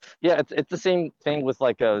kids? it's the same thing with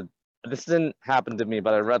like a. This didn't happen to me,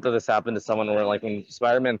 but I read that this happened to someone where like when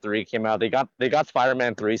Spider-Man 3 came out, they got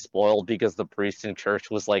Spider-Man 3 spoiled because the priest in church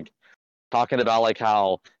was like talking about like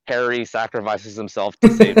how Harry sacrifices himself to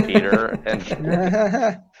save Peter,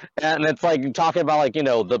 and it's like talking about like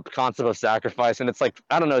the concept of sacrifice, and it's like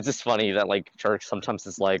I don't know, it's just funny that like church sometimes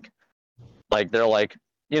is like they're like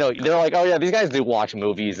they're like, oh yeah, these guys do watch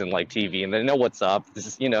movies and like TV and they know what's up. This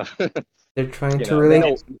is They're trying to they relate.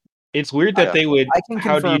 know. It's weird that they would. I can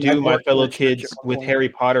How do you confirm do, I've my worked fellow in a church kids, at with one Harry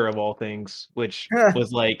Potter of all things, which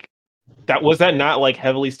was like was that not like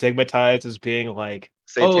heavily stigmatized as being like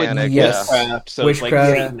Satanic, it's yes. witchcraft, so Witchcraft. it's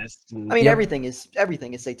like Yeah. Satanists and- I mean, Yep.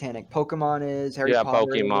 everything is satanic. Pokemon is. Harry Yeah, Potter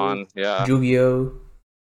Pokemon, is. yeah, Yu-Gi-Oh,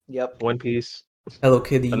 Yep. One Piece. Hello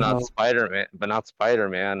Kitty. but not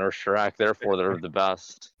Spider-Man or Shrek. Therefore, they're the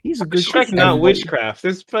best. He's a good Shrek, Christian. not Everyone- witchcraft.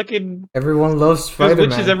 There's fucking Everyone loves there's Spider-Man.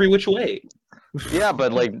 witches every which way. Yeah,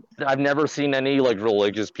 but like I've never seen any like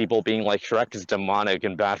religious people being like Shrek is demonic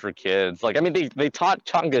and bad for kids. Like I mean they taught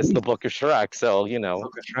Chungus the book of Shrek, so you know.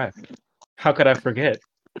 Book of Shrek. How could I forget?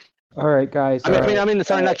 All right, guys. I mean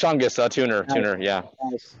sorry, not Chungus, Tuner, yeah.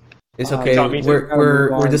 Guys, It's okay. Taught me to-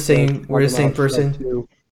 We're the same. We're the same person.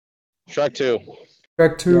 Shrek 2.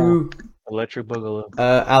 Shrek 2. Electric Boogaloo.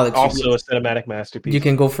 Alex, Also a cinematic masterpiece. you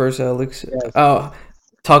can go first, Alex. Yes.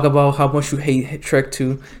 Talk about how much you hate Shrek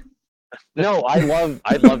 2. No, I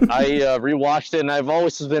rewatched it and I've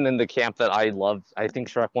always been in the camp that I think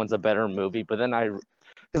Shrek 1's a better movie, but then I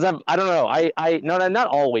don't know, no, not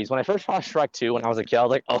always. When I first watched Shrek 2 when I was a kid, I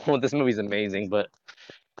was like, oh, this movie's amazing, but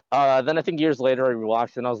then I think years later I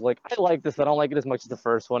rewatched it and I was like, I like this, I don't like it as much as the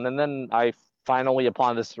first one, and then I finally,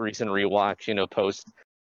 upon this recent rewatch, post,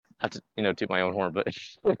 not to, toot my own horn, but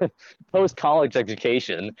post college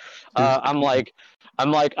education, I'm like,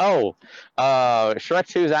 oh, Shrek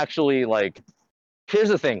 2 is actually like, here's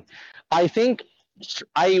the thing, I think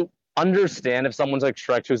I understand if someone's like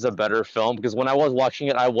Shrek 2 is a better film, because when I was watching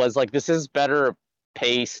it, I was like, this is better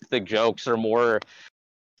paced, the jokes are more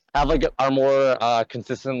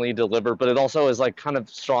consistently delivered, but it also is like kind of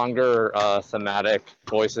stronger thematic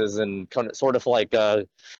voices and kind of sort of like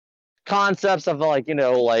concepts of like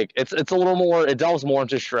like it's a little more, it delves more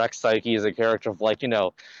into Shrek's psyche as a character of like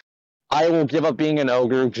I will give up being an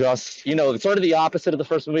ogre, just it's sort of the opposite of the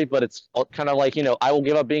first movie, but it's kind of like I will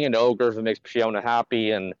give up being an ogre if it makes Fiona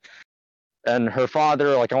happy, and her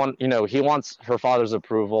father, like I want he wants her father's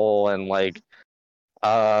approval and like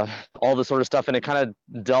all this sort of stuff, and it kind of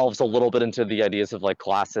delves a little bit into the ideas of like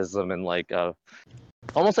classism and like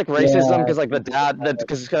almost like racism, because like the dad,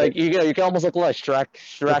 because you can almost look like Shrek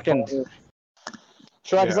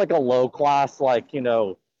is like a low class, like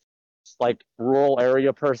like rural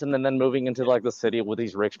area person, and then moving into like the city with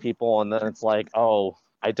these rich people, and then it's like, oh,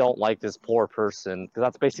 I don't like this poor person, because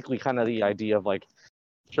that's basically kind of the idea of like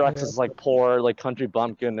Shrek is like poor, like country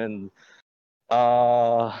bumpkin, and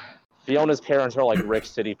Fiona's parents are like rich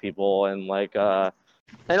city people, and like and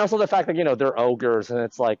also the fact that they're ogres, and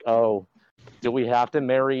it's like, oh, do we have to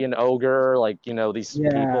marry an ogre, like these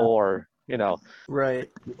people, or Right.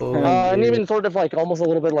 and even sort of like almost a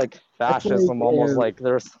little bit like fascism, almost like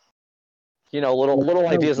there's little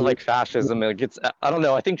ideas of like fascism. Like it's, I don't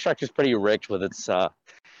know, I think Shrek is pretty rich with its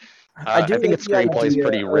I think its screenplay is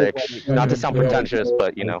pretty rich. Not to sound pretentious,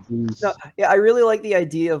 but No, yeah, I really like the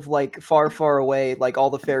idea of like Far, Far Away, like all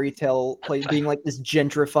the fairy tale being like this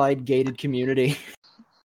gentrified, gated community.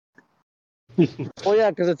 Well, yeah,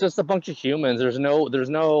 because it's just a bunch of humans. There's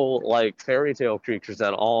no like fairy tale creatures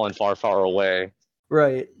at all in Far, Far Away.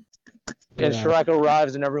 Right. And Shrek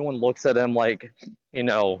arrives, and everyone looks at him like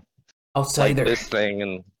Outsider. like this thing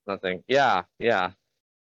and nothing. Yeah.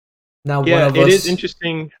 Now, yeah, one of it us... is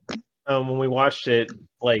interesting when we watched it,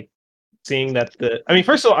 like seeing that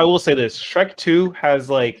first of all, I will say this: Shrek 2 has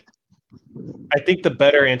like, I think the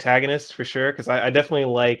better antagonist for sure, because I definitely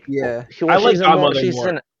like. Yeah, I like Godmother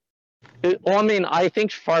more. Well, I mean, I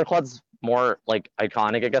think Farquaad's more like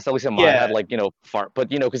iconic, I guess, at least in my head, like but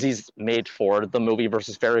because he's made for the movie,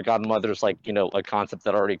 versus Fairy Godmother's like a concept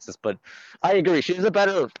that already exists. But I agree, she's a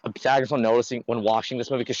better antagonist when watching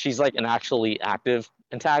this movie, because she's like an actually active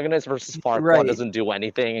antagonist, versus Farquaad doesn't do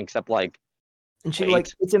anything except like. And she like,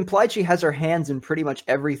 it's implied she has her hands in pretty much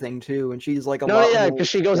everything too, and she's like because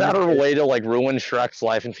she goes out of her way to like ruin Shrek's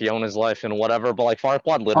life and Fiona's life and whatever. But like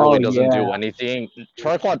Farquaad literally doesn't do anything.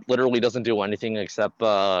 Farquaad literally doesn't do anything except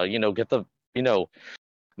get the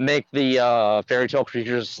make the fairy tale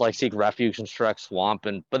creatures like seek refuge in Shrek's swamp,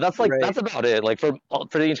 but that's like that's about it. Like for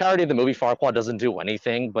the entirety of the movie, Farquaad doesn't do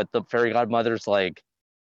anything, but the fairy godmother's like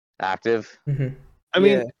active. Mm-hmm. I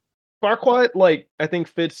mean, Farquaad like I think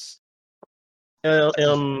fits in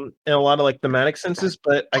a lot of like thematic senses,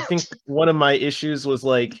 but I think one of my issues was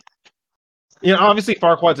like, obviously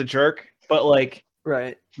Farquaad's a jerk, but like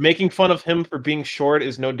making fun of him for being short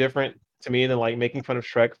is no different to me than like making fun of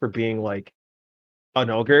Shrek for being like an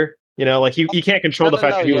ogre. Like he can't control the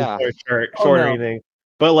fact that he was short or anything.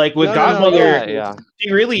 But like with Godmother,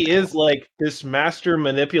 she really is like this master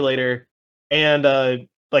manipulator, and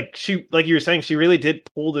like you were saying, she really did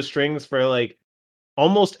pull the strings for like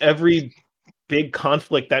almost every big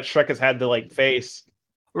conflict that Shrek has had to like face.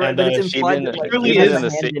 Right, but it's implied that, like, even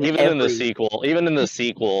in the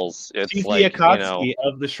sequels, it's she's like the Akatsuki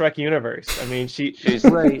of the Shrek universe. I mean, she's she's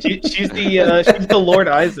the Lord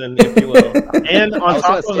Eisen, if you will. And on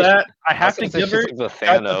top of that, I have to give her the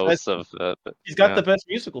Thanos of the. She's got the best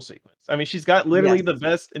musical sequence. I mean, she's got literally the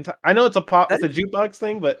best. I know it's a jukebox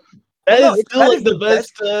thing, but That No, is still that like is the the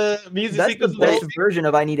best music That's the sequence of the whole best version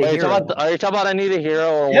of I Need a Wait, Hero. are you talking about I Need a Hero,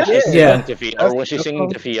 or Yeah. was she Yeah. singing Yeah. to Fiona, That's- or was she that's singing all.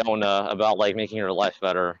 to Fiona about like making her life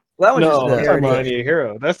better? Well, that one's No, just I'm a talking about I parody. Need a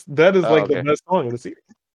Hero. That is Oh, like the okay. best song in the series.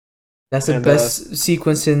 That's the And, best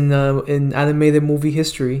sequence in animated movie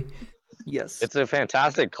history. Yes. It's a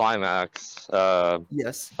fantastic climax.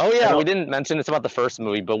 Yes. Oh yeah, And we didn't mention this about the first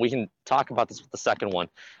movie, but we can talk about this with the second one.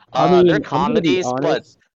 I mean, They're I'm gonna be comedies, but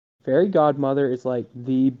honest. Fairy Godmother is like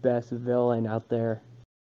the best villain out there.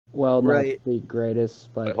 Well, not Right. the greatest,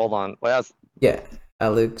 wait, but hold on. Well, Yeah,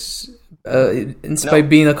 Alex. In No. spite of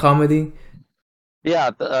being a comedy.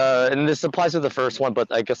 yeah, and this applies to the first one, but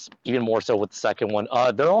I guess even more so with the second one.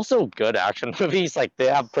 They're also good action movies. Like they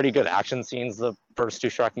have pretty good action scenes. The first two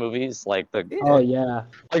Shrek movies, like oh yeah,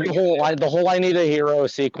 like the whole I Need a Hero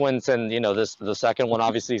sequence, and the second one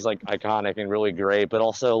obviously is like iconic and really great, but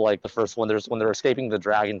also like the first one, when they're escaping the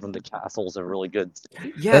dragon from the castle is a really good.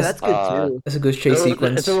 Yeah, That's- that's good too. That's a good chase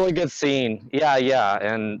sequence. It's a really good scene. Yeah,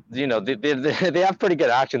 and they have pretty good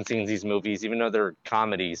action scenes, these movies, even though they're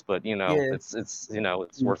comedies. But Yeah.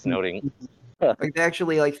 it's worth noting. Like they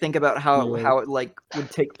actually like think about how Yeah. how it like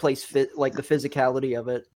would take place, like the physicality of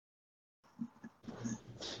it.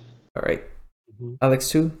 All right, Mhm. Alex,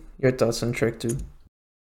 too. Your thoughts on Shrek 2?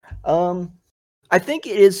 I think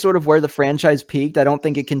it is sort of where the franchise peaked. I don't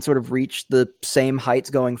think it can sort of reach the same heights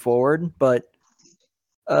going forward, but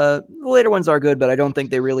the later ones are good, but I don't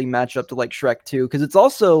think they really match up to like Shrek 2 because it's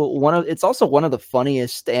also one of the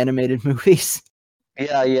funniest animated movies.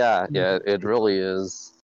 Yeah, it really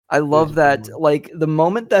is. I love that like the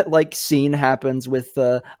moment that like scene happens with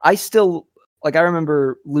I still like I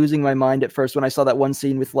remember losing my mind at first when I saw that one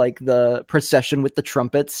scene with like the procession with the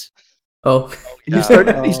trumpets. Oh. He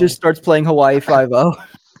Yeah. just starts playing Hawaii 5-0.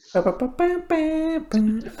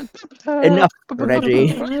 Enough, Reggie.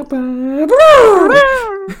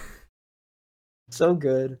 So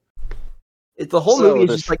good. The whole So movie is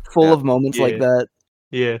the just like full yeah. of moments like Yeah. that.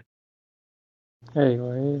 Yeah.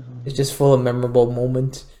 anyway. It's just full of memorable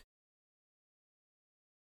moments.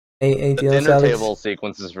 The Anything else, dinner Alex? table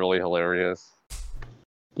sequence is really hilarious.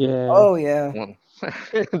 Yeah. Oh yeah.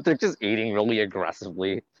 They're just eating really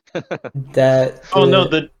aggressively. That. Oh no,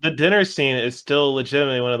 the dinner scene is still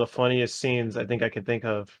legitimately one of the funniest scenes I think I could think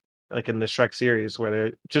of, like in the Shrek series, where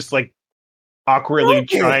they're just like awkwardly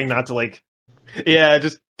Okay. trying not to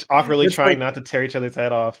just awkwardly It's trying like- not to tear each other's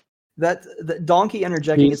head off. That the donkey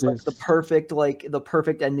interjecting is like Jesus. the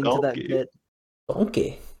perfect ending to that Donkey. bit.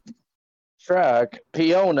 Okay. Shrek,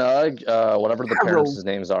 Fiona, whatever the Harold. parents'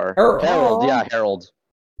 names are. Harold. Harold.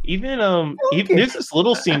 Even Okay. there's this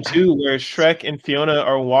little scene too where Shrek and Fiona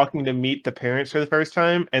are walking to meet the parents for the first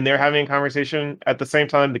time, and they're having a conversation at the same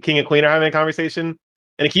time. The king and queen are having a conversation,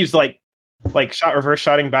 and it keeps like reverse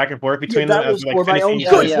shotting back and forth between Yeah, them that as was they're, for my finishing own each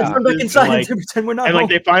good. other's Yeah. Let's run back sentences, inside and, and pretend we're not and like home.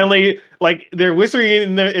 they finally they're whispering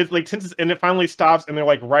and it's like tense, and it finally stops, and they're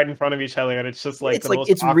like right in front of each other, and it's just like it's the like most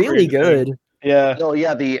it's awkward really thing. good. Yeah. Oh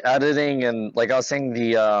yeah, the editing and like I was saying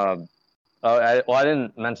I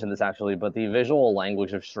didn't mention this actually, but the visual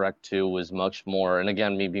language of Shrek 2 was much more, and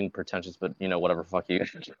again, me being pretentious, but whatever, fuck you.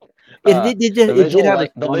 It did have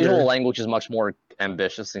the a visual language is much more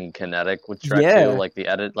ambitious and kinetic with Shrek Yeah. 2. Like the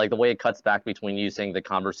edit, like the way it cuts back between you saying the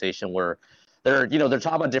conversation where they're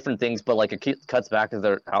talking about different things, but like it cuts back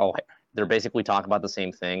to how they're basically talking about the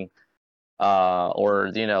same thing.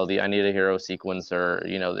 Or the I Need a Hero sequence, or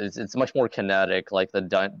it's much more kinetic. Like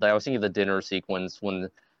I was thinking the dinner sequence when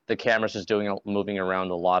the camera's just moving around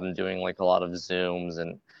a lot and doing like a lot of zooms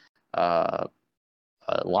and a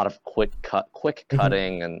lot of quick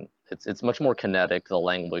cutting, and it's much more kinetic, the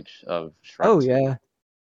language of Shrek. Oh 2. yeah,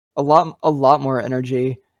 a lot more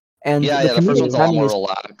energy, and Yeah, the first comedic one's a lot timing more is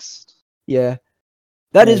relaxed. yeah.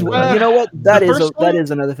 That is Well, you know what that the is first that one-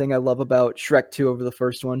 is another thing I love about Shrek 2 over the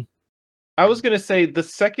first one. I was gonna say the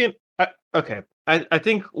second. Okay, I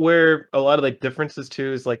think where a lot of like differences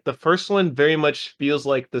too is like the first one very much feels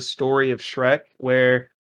like the story of Shrek, where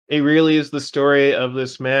it really is the story of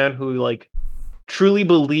this man who like truly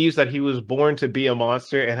believes that he was born to be a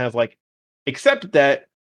monster and has like accepted that,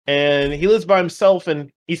 and he lives by himself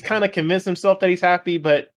and he's kind of convinced himself that he's happy,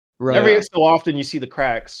 but every so often you see the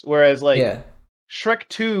cracks. Whereas like Yeah. Shrek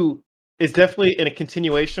 2 is definitely in a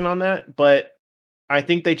continuation on that, but I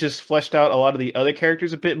think they just fleshed out a lot of the other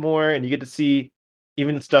characters a bit more, and you get to see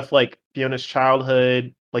even stuff like Fiona's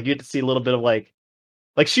childhood. Like you get to see a little bit of like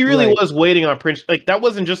she really Right. was waiting on Prince. Like that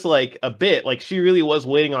wasn't just like a bit. Like she really was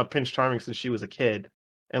waiting on Prince Charming since she was a kid,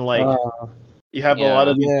 and like you have a lot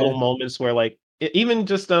of these Yeah. little moments where like even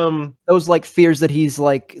just Those like fears that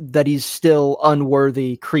he's still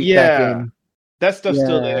unworthy creep back Yeah. in. that stuff's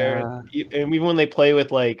still there. And even when they play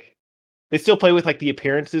with like they still play with like the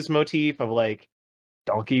appearances motif of like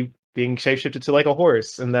Donkey being shapeshifted to like a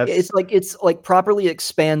horse, and that's it's like properly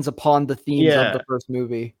expands upon the themes of Yeah. the first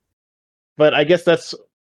movie. But I guess that's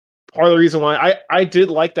part of the reason why I did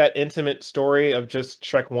like that intimate story of just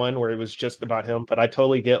Shrek 1 where it was just about him, but I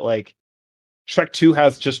totally get like Shrek 2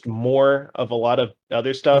 has just more of a lot of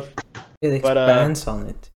other stuff. It But expands on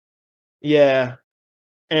it. yeah.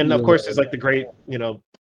 And of Yeah. course there's like the great,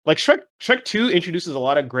 like Shrek 2 introduces a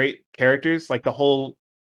lot of great characters, like the whole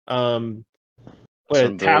Some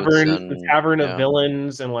boots tavern and- of yeah.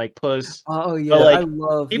 villains and like Puss. Oh yeah, like, I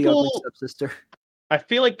love the people- ugly stepsister. I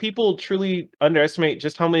feel like people truly underestimate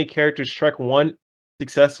just how many characters Shrek 1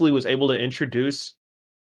 successfully was able to introduce,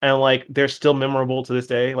 and like they're still memorable to this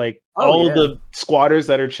day. Like all of the squatters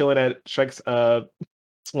that are chilling at Shrek's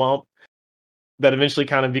swamp that eventually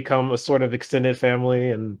kind of become a sort of extended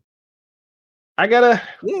family, and I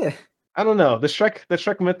don't know. The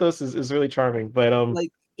Shrek mythos is really charming, but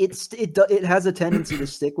like it has a tendency to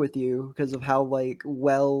stick with you because of how like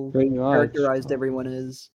well Pretty much. characterized everyone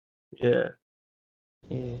is. yeah.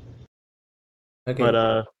 Yeah. Okay.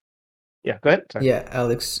 But yeah, go ahead. Sorry. Yeah,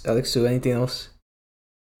 Alex, do anything else?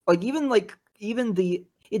 Like even the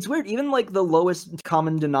it's weird, even like the lowest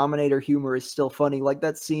common denominator humor is still funny. Like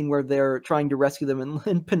that scene where they're trying to rescue them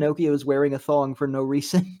and Pinocchio is wearing a thong for no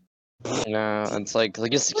reason. No, it's like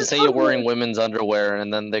just say you're wearing women's underwear,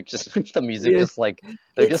 and then they just the music just like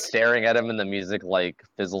they're just staring at him, and the music like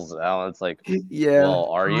fizzles out. It's like, Yeah. well,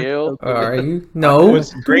 are you? Are you? No.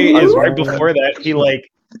 What's great is right before that he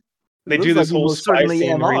they Looks do like this he whole most spy certainly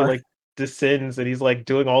scene where he MR. like descends and he's like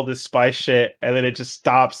doing all this spy shit, and then it just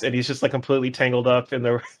stops and he's just like completely tangled up in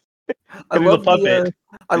the I in the love puppet.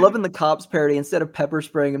 I love in the cops parody, instead of pepper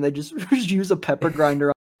spraying him, they just use a pepper grinder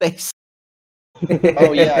on his face.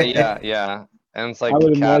 Oh yeah. And it's like I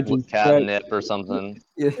would cat imagine with catnip or something.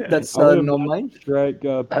 Yeah, that's I would no mine. Shrek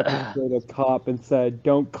pepper sprayed a cop and said,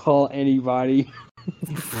 "Don't call anybody."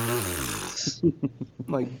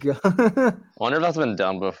 My God. I wonder if that's been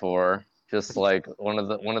done before. Just like one of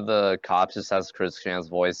the cops just has Chris Chan's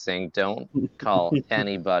voice saying, "Don't call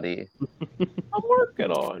anybody." I'm working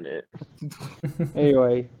on it.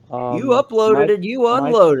 Anyway, You uploaded it, you my-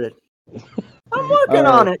 unloaded. I'm working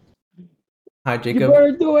on it. Hi, You Jacob.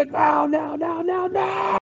 better do it now.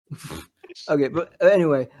 Okay, but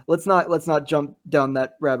anyway, let's not jump down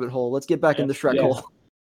that rabbit hole. Let's get back in the Shrek yeah. hole.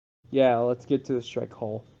 Yeah, let's get to the Shrek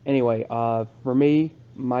hole. Anyway, for me,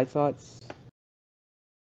 my thoughts.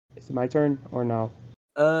 Is it my turn or no?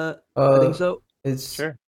 I think so. It's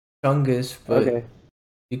Sure. Chungus, but Okay.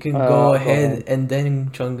 you can I'll go go ahead ahead. and then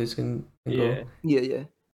Chungus can Yeah. go. Yeah.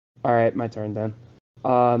 All right, my turn then.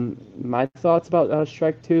 My thoughts about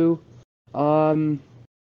Shrek 2.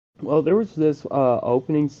 Well, there was this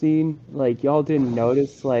opening scene. Like y'all didn't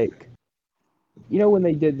notice, like, when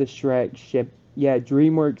they did the Shrek ship. Yeah,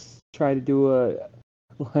 DreamWorks tried to do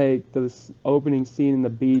this opening scene in the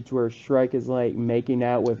beach where Shrek is like making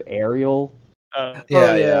out with Ariel.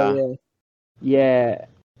 Yeah. Yeah,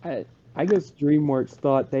 I guess DreamWorks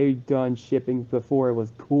thought they'd done shipping before it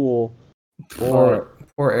was cool. Poor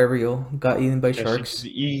Ariel got eaten by Yeah, sharks.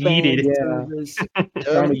 she yeeted. Yeah.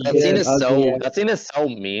 Dude, That scene is so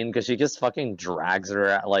mean because she just fucking drags her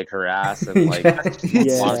ass and like Yeah.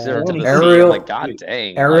 launches her into the sea. Ariel- Like, god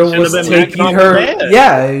dang. Ariel Should've was been taking macking on her. her man.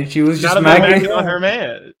 Yeah, she was just Gotta be macking. macking on her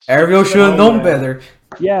man. Ariel should have known yeah. better.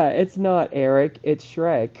 Yeah, it's not Eric, it's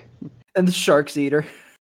Shrek. And the sharks eater.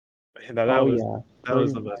 That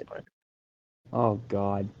was the best part. Oh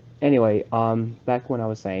God. Anyway, back when I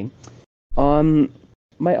was saying,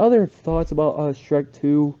 my other thoughts about Shrek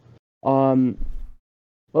 2,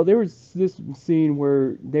 well, there was this scene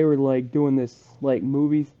where they were like doing this like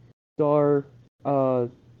movie star, how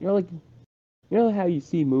you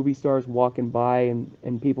see movie stars walking by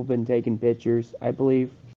and people been taking pictures, I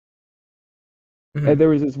believe. Mhm. And there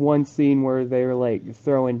was this one scene where they were like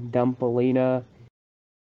throwing Dumpelina.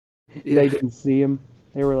 They didn't see him.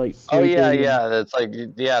 They were like. Oh yeah, sweeping. yeah. That's like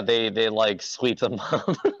they like sweep them up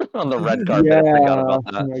on the red carpet. I forgot about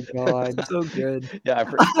Oh that. my God. So good. Yeah,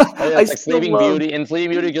 it's like still Sleeping love- Beauty, and Sleeping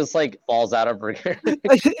Beauty just like falls out of her.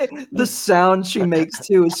 The sound she makes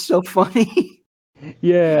too is so funny. I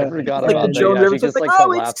Yeah. forgot Like about the that. Joan Yeah, Rivers she is just like, like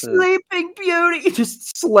oh, it's collapses. Sleeping Beauty. It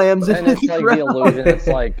just slams it And in it's the like the ground. illusion. It's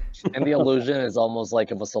like, and the illusion is almost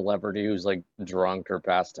like of a celebrity who's like drunk or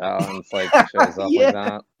passed out, and it's like shows up Yeah. like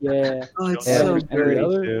that. Yeah. Oh, it's Yeah. so And the good.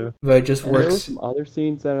 other- But it just And there were works. some other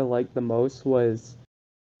scenes that I liked the most was,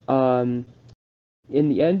 in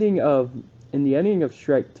the ending of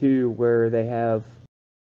Shrek 2 where they have,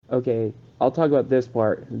 okay, I'll talk about this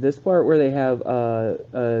part. This part where they have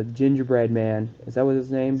a gingerbread man. Is that what his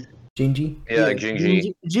name? Gingy. Yeah,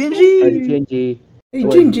 Gingy. Gingy. Gingy Hey,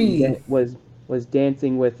 was, Gingy. was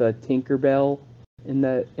dancing with a Tinkerbell in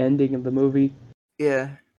the ending of the movie. Yeah.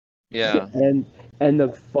 Yeah. And the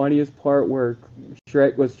funniest part where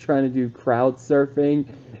Shrek was trying to do crowd surfing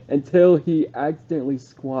until he accidentally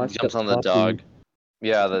squashed Jumps a on the puppy. dog.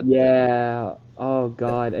 Yeah, Yeah. Oh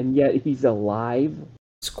god. And yet he's alive.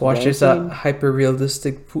 Squashes a dancing? hyper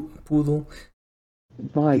realistic poodle.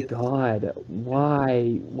 My Yeah. god.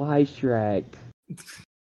 Why? Why Shrek?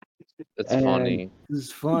 it's And- funny. This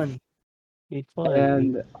is fun. It's funny.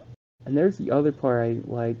 And there's the other part I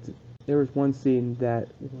liked. There was one scene that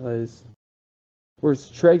was where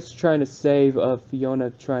Shrek's trying to save Fiona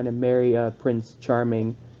trying to marry Prince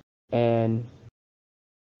Charming, and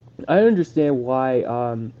I understand why.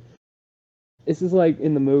 This is like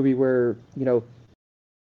in the movie where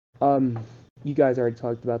you guys already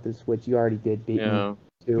talked about this, which you already did beat me Yeah.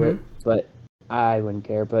 to it, but I wouldn't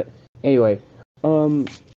care. But anyway,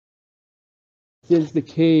 since the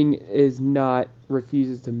king is not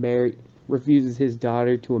refuses his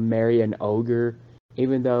daughter to marry an ogre,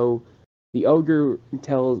 even though the ogre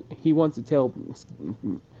wants to tell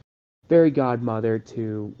fairy godmother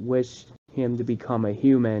to wish him to become a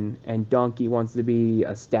human, and Donkey wants to be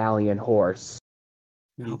a stallion horse.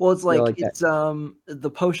 Well, it's like, like that. it's the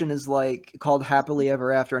potion is like called Happily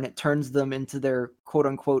Ever After, and it turns them into their quote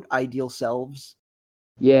unquote ideal selves.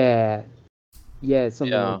 Yeah, something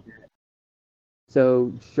Yeah. like that.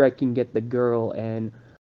 So Shrek can get the girl, and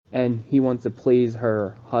he wants to please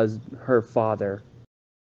her father.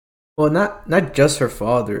 Well, not just her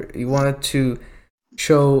father. He wanted to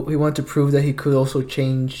prove that he could also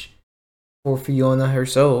change for Fiona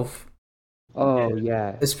herself. Oh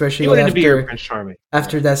yeah. He Especially wanted to be your after Prince Charming.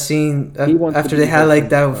 that scene, He wants after to they be had her like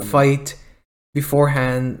that Prince Charming. fight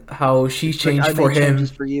beforehand, how she Like, changed I for made him.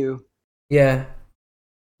 changes for you. Yeah.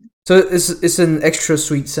 So it's an extra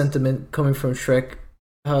sweet sentiment coming from Shrek.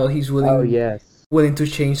 How he's willing Oh yes. willing to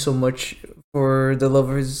change so much for the love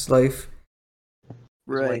of his life.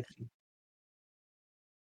 Right.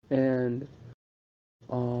 And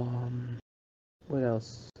what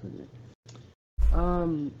else?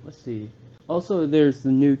 Let's see. Also, there's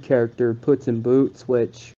the new character Puss in Boots,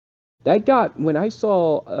 which that got when I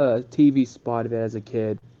saw a TV spot of it as a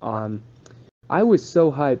kid. I was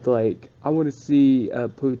so hyped, like I want to see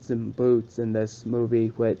Puss in Boots in this movie,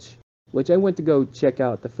 which I went to go check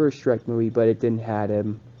out the first Shrek movie, but it didn't have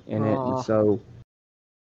him in it, and Aw. so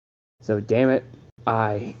damn it,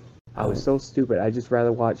 I was so stupid. I just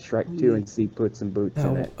rather watch Shrek 2 and see Puss in Boots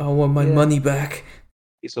in it. I want my Yeah. money back.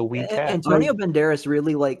 He's a weak cat. Antonio Banderas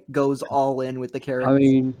really like goes all in with the character.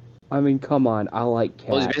 I mean, come on, I like Cat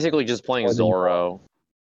Well, he's basically just playing More than- Zorro.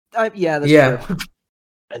 Yeah, that's Yeah. true.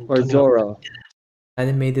 or Zorro.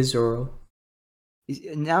 Animated Zorro.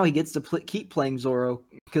 Now he gets to keep playing Zorro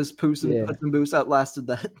because Puss Yeah. and Boots outlasted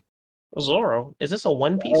that. Zorro. Is this a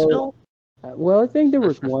One Piece Oh. film? Well, I think there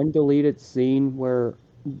was one deleted scene where,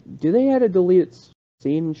 do they had a deleted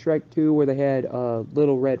scene in Shrek 2 where they had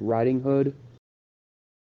Little Red Riding Hood?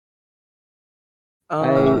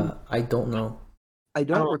 I don't know. I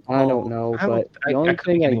don't don't- recall. I don't know, but the only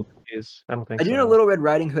thing I don't think I do so. know Little Red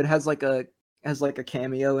Riding Hood has like a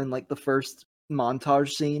cameo in like the first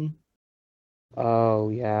montage scene. Oh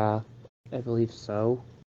yeah, I believe so.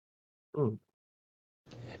 Hmm.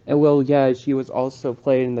 And well, yeah, she was also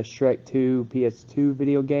played in the Shrek 2 PS2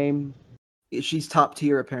 video game, She's top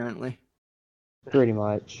tier apparently. pretty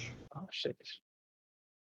much, Oh shit.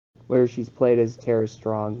 where she's played as Tara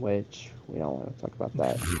Strong, which we don't want to talk about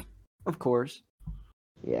that. Of course.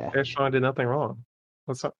 Yeah. Ed Strong did nothing wrong.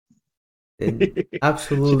 What's up? Did She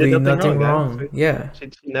absolutely did nothing guys. wrong. Yeah. She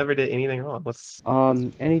never did anything wrong. What's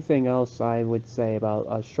Anything else I would say about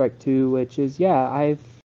Shrek 2, which is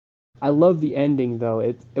I love the ending though.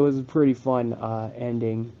 It was a pretty fun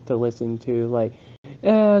ending to listen to. Like,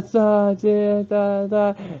 I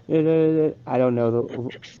don't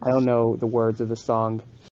know the words of the song,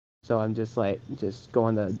 so I'm just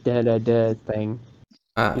going the da da da thing.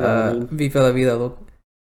 You know what I mean? Viva la vida, loca.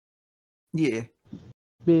 Yeah.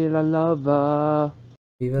 Be la lover,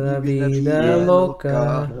 Viva la Viva la vida vida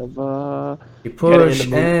loca. lover. She gotta end push the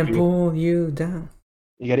movie. and pull you down.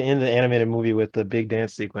 you got to end the animated movie with the big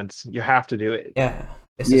dance sequence? You have to do it. Yeah.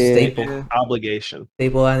 It's Yeah. a staple. Yeah. Obligation.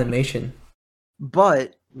 Staple animation.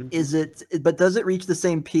 But does it reach the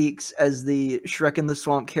same peaks as the Shrek in the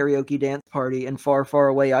Swamp karaoke dance party and Far Far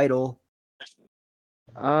Away Idol?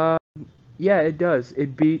 Yeah, it does.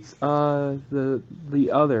 It beats the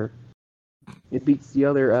other. It beats the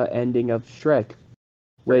other ending of Shrek,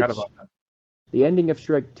 which Forgot about that. the ending of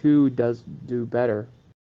Shrek 2 does do better.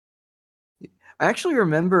 I actually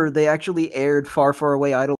remember they actually aired Far, Far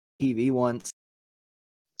Away Idol TV once.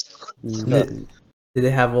 Did they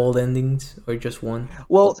have all endings or just one?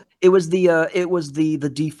 Well, it was the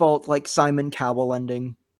default like Simon Cowell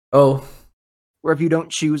ending, Oh, where if you don't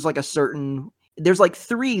choose like a certain, there's like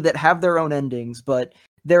 3 that have their own endings, but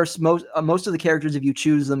there's most of the characters, if you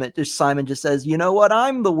choose them, it just Simon just says, you know what,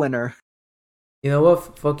 I'm the winner. you know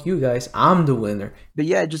what? Fuck you guys. I'm the winner. But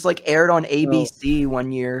yeah, it just like aired on ABC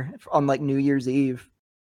one year on like New Year's Eve.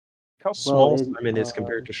 How small it, Simon is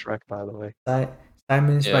compared to Shrek, by the way.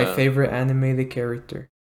 Simon's my Yeah. favorite animated character.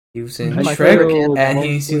 He was in My Shrek favorite and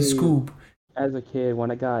he's in mostly- Scoob. As a kid,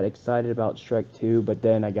 when I got excited about Shrek 2, but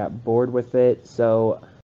then I got bored with it, so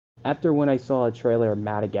after when I saw a trailer of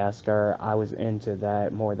Madagascar, I was into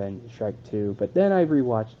that more than Shrek 2, but then I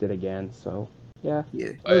rewatched it again, so yeah. Yeah.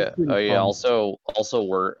 it Oh was yeah. pretty Oh yeah. fun.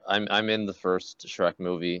 Also, I'm in the first Shrek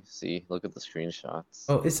movie. See, look at the screenshots.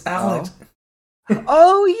 Oh, it's Alex.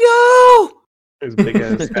 Oh His big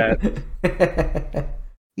ass hat. yo!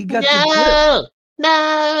 He got the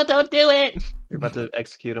No, don't do it. You're about to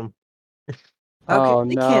execute him. drip. Oh,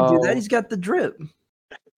 He can't do that. no. He's got the drip.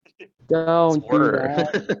 Don't do Order.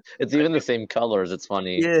 that. It's even the same colors. It's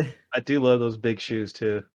funny. Yeah. I do love those big shoes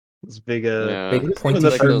too. Those big Yeah. Big what is pointy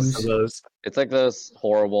the purpose shoes. of those? It's like those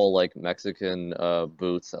horrible like Mexican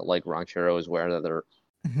boots that like Ranchero always wear that they're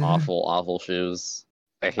awful shoes.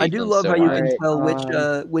 I hate I do them love so how you much. can Alright,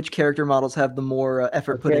 tell which character models have the more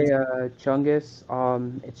effort put Okay, into. Chungus,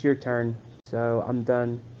 it's your turn, so I'm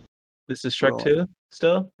done. This is Shrek Roll. 2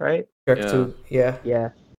 still, right? Shrek Yeah. 2, yeah. Yeah,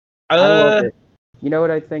 I love Uh, it. You know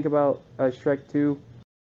what I think about Shrek 2?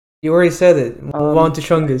 You already said it. Move on to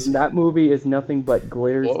Chungus. That movie is nothing but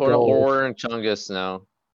glitters We're gold. in Chungus now.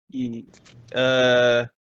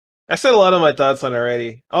 I said a lot of my thoughts on it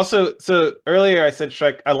already. Also, so earlier I said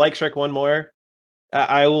Shrek. I like Shrek 1 more.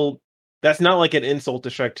 I will. That's not like an insult to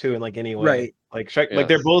Shrek 2 in like any way. Right. Like Shrek, like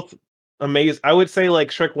they're Yes. both amazing. I would say like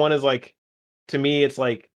Shrek 1 is like, to me, it's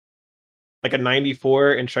like a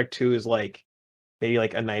 94, and Shrek 2 is like maybe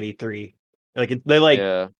like a 93. Like they're like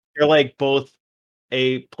Yeah. they're like both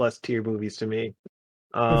A+ tier movies to me.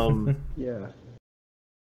 Yeah.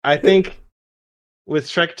 I think with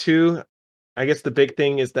Shrek 2, I guess the big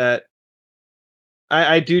thing is that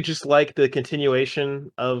I do just like the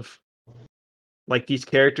continuation of like these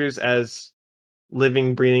characters as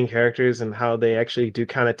living, breathing characters and how they actually do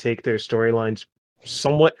kind of take their storylines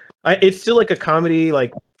somewhat. It's still like a comedy,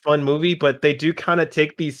 like fun movie, but they do kind of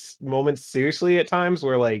take these moments seriously at times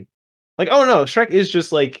where like oh no, Shrek is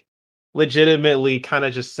just like legitimately kind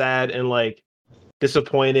of just sad and like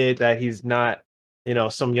disappointed that he's not,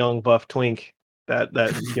 some young buff twink that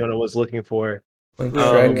Fiona was looking for. Twink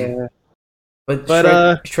Um, Shrek. Yeah. But but,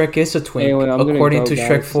 Shrek is a twink, Anyway, I'm gonna according go, to guys,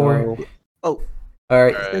 Shrek 4. so- Oh,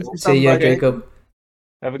 Alright, Alright. say yeah, Somebody- Jacob.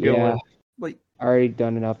 Have a good Yeah. one. wait, I already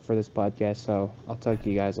done enough for this podcast, so I'll talk to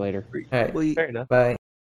you guys later. Alright, wait. Fair enough. bye.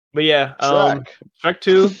 But yeah, Shrek.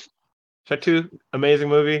 Shrek 2, amazing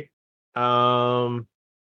movie.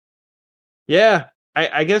 Yeah,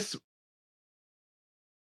 I guess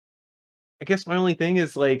my only thing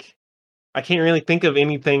is like I can't really think of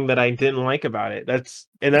anything that I didn't like about it. That's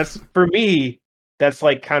for me, that's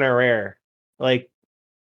like kind of rare. Like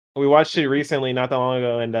we watched it recently, not that long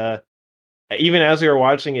ago, and even as we were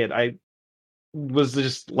watching it, I was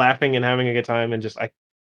just laughing and having a good time, and just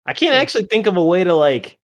I can't actually think of a way to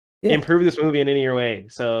like Yeah. improve this movie in any way.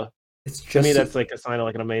 So It's to just me, that's like a sign of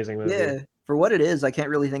like an amazing movie. Yeah, for what it is, I can't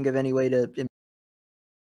really think of any way to.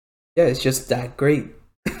 yeah, it's just that great.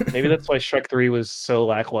 Maybe that's why Shrek 3 was so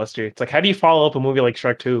lackluster. It's like, how do you follow up a movie like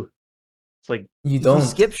Shrek 2? It's like, You You don't.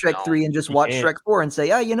 skip Shrek 3 and just You watch can't. Shrek 4 and say,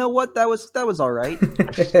 yeah, you know what, that was all right.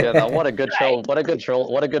 Yeah, no, what a good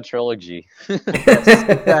trilogy.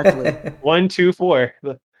 exactly. 1, 2, 4.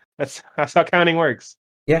 That's how counting works.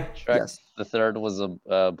 Yeah. Shrek, Yes. the third was a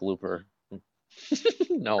blooper.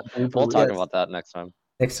 No, Blooper, we'll talk yes. about that next time.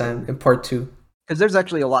 Next time in part 2. Because there's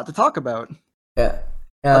actually a lot to talk about. Yeah.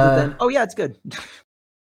 Other than, oh yeah, it's good.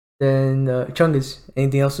 Then Chungus,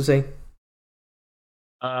 anything else to say?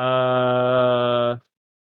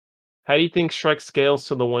 How do you think Shrek scales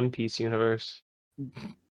to the One Piece universe? Do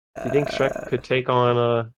you think Shrek could take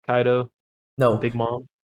on Kaido, No. Big Mom?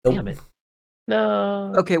 Nope. Damn it.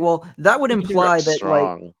 No. Okay, well, that would imply Shrek's that,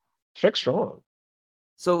 strong. Shrek's strong.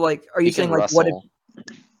 so, like, are you He can saying, like, what if,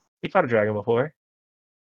 wrestle. He fought a dragon before.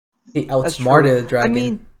 He That's true. outsmarted a I dragon.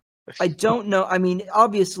 mean, I don't know. I mean,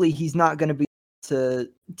 obviously, he's not going to be able to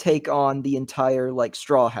take on the entire, like,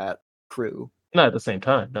 Straw Hat crew. Not at the same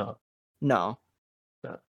time, no. No.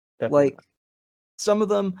 Definitely Like, some of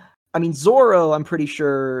them, I mean, Zoro, I'm pretty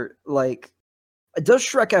sure, like, Does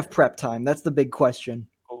Shrek have prep time? That's the big question.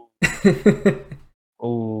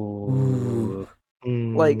 Oh.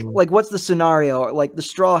 Like what's the scenario? Like the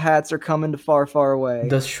straw hats are coming to far, far away.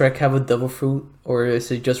 Does Shrek have a devil fruit, or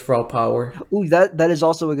is it just raw power? Ooh, that is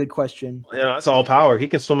also a good question. Yeah, that's all power. He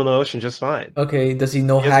can swim in the ocean just fine. Okay, does he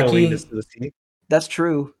know He has no weakness hacky? to the sea. That's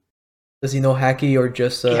true. Does he know hacky or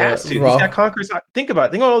just He has to. raw? He's got conquerors. Think about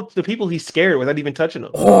it. Think about all the people he's scared without even touching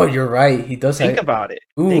them. Oh, you're right. He does Think have. about it.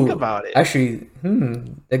 Ooh, Think about it. Actually,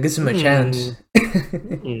 that gives him a chance.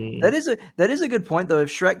 That is a good point though. If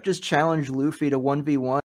Shrek just challenged Luffy to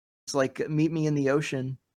 1v1, it's like meet me in the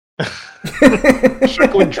ocean.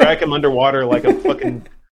 Shrek would drag him underwater like a fucking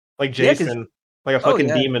Jason, like a fucking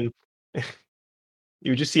yeah. demon.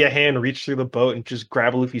 You would just see a hand reach through the boat and just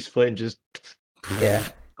grab Luffy's foot and just Yeah.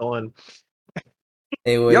 go on.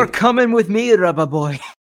 Anyway, You're coming with me, rubber boy.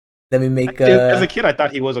 let me make. As a kid, I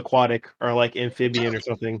thought he was aquatic or like amphibian or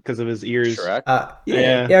something because of his ears. Shrek.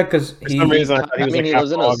 Yeah. Yeah, because For some reason, I thought he was mean, like he half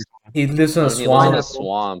lives in a frog. he lives in a He lives in a swamp.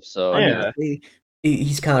 swamp, so Yeah.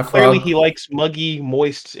 He's kind of Clearly, frog. he likes muggy,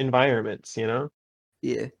 moist environments. You know,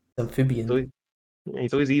 Yeah. Amphibian. so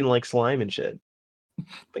he's always eating like slime and shit.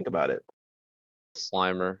 Think about it.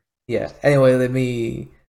 Slimer. Yeah. Anyway, let me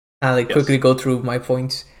Yes. quickly go through my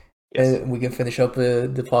points, Yes. and we can finish up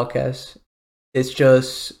the podcast. It's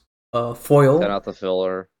just Foil. Cut out the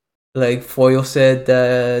filler. Like Foil said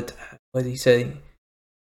that. What did he say?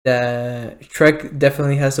 That Shrek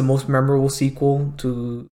definitely has the most memorable sequel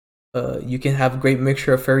to. You can have a great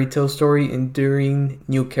mixture of fairy tale story, enduring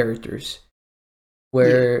new characters.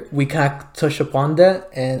 Where we kind of touch upon that,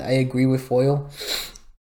 and I agree with Foil.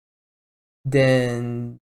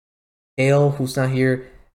 Then Hale, who's not here,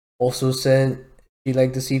 also said she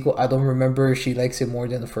liked the sequel. I don't remember if she likes it more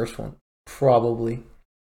than the first one. Probably.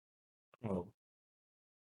 Oh.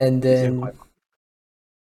 And then what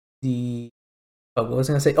was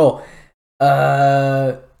I gonna say?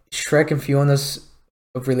 Shrek and Fiona's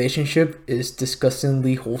relationship is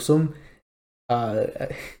disgustingly wholesome.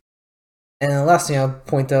 And the last thing I'll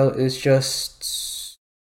point out is just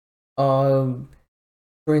King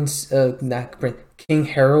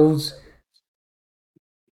Harold's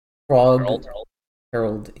frog.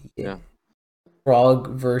 Harold, yeah.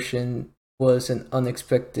 Frog version was an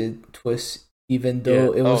unexpected twist, even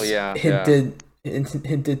though it was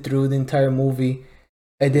hinted through the entire movie.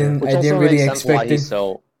 I didn't really expect it.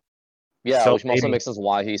 Which also makes sense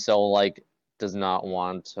why he's so like does not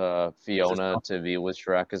want Fiona to be with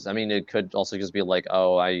Shrek. Because I mean, it could also just be like,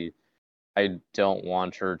 oh, I don't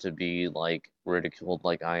want her to be like ridiculed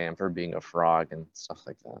like I am for being a frog and stuff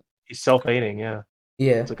like that. He's self-hating, yeah.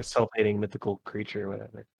 Yeah, it's like a self-hating mythical creature or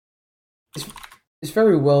whatever. It's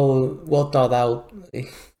very well thought out. You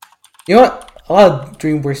know what? A lot of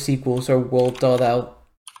DreamWorks sequels are well thought out.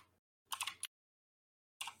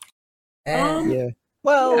 Yeah.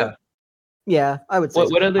 Well. Yeah, I would say.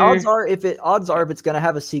 What other... Odds are if it's gonna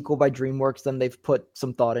have a sequel by DreamWorks, then they've put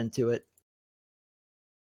some thought into it.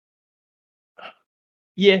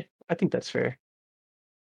 Yeah, I think that's fair.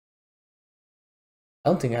 I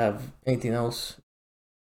don't think I have anything else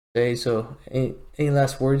to say. So, any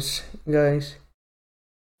last words, guys?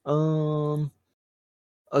 A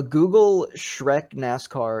Google Shrek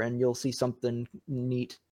NASCAR and you'll see something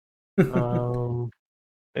neat.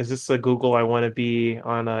 Is this a Google I want to be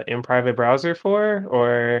on a in private browser for,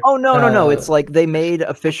 or? Oh no! It's like they made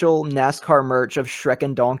official NASCAR merch of Shrek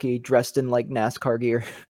and Donkey dressed in like NASCAR gear.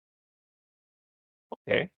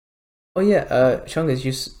 Okay. Oh yeah, Chungus,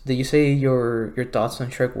 did you say your thoughts on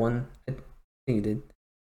Shrek 1? I think you did.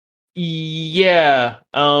 Yeah.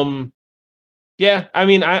 Yeah, I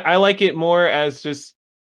mean, I like it more as just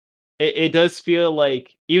it does feel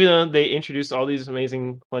like, even though they introduced all these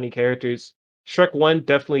amazing funny characters, Shrek 1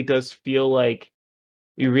 definitely does feel like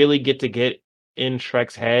you really get in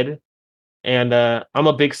Shrek's head. And I'm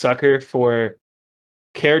a big sucker for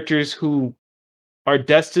characters who are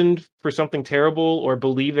destined for something terrible or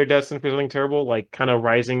believe they're destined for something terrible, like kind of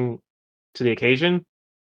rising to the occasion.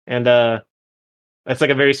 And that's like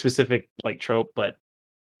a very specific like trope, but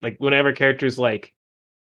like whenever characters like,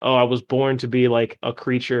 oh, I was born to be like a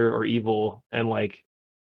creature or evil, and like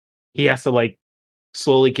he has to like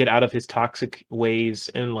slowly get out of his toxic ways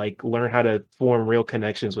and like learn how to form real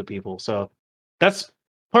connections with people. So that's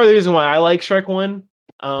part of the reason why I like Shrek 1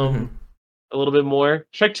 a little bit more.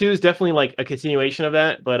 Shrek 2 is definitely like a continuation of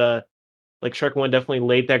that, but like Shrek 1 definitely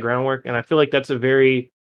laid that groundwork, and I feel like that's a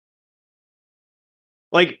very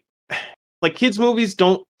like kids movies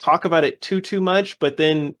don't talk about it too much, but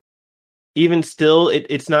then even still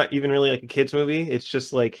it's not even really like a kids movie. It's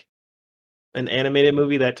just like an animated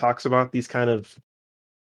movie that talks about these kind of,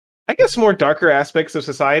 I guess more darker aspects of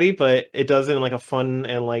society, but it does it in like a fun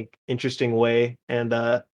and like interesting way. And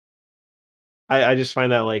I just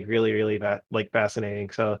find that like really, really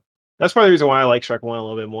fascinating. So that's probably the reason why I like Shrek 1 a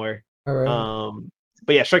little bit more. All right.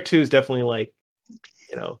 But yeah, Shrek 2 is definitely like,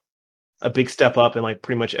 a big step up in like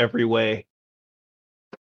pretty much every way.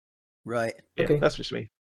 Right. Yeah, Okay. that's just me.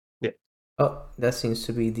 Oh, that seems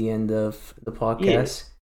to be the end of the podcast.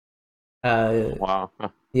 Wow.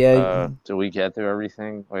 Yeah. Did we get through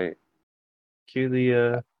everything? Wait. Cue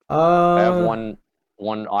the I have one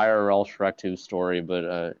IRL Shrek 2 story,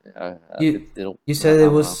 but you said it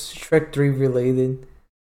was Shrek 3 related.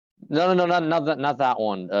 No, not that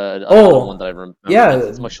one. Another one that I remember. Yeah,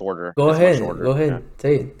 it's much shorter. Go It's ahead. much shorter. Go ahead. Yeah.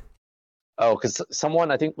 Say it. Oh, because someone,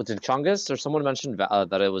 I think, was it Chungus or someone mentioned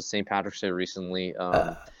that it was St. Patrick's Day recently.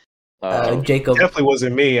 Jacob. definitely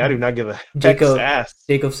wasn't me. I do not give a Jacob. ass.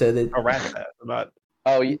 Jacob said it. A rat's ass about.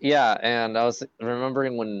 Oh yeah, and I was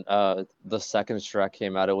remembering when the second Shrek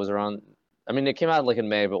came out. It was around. I mean, it came out like in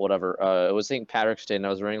May, but whatever. It was St. Patrick's Day, and I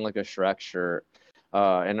was wearing like a Shrek shirt.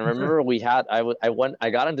 And I remember I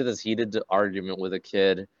got into this heated argument with a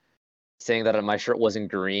kid, saying that my shirt wasn't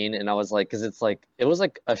green, and I was like, because it was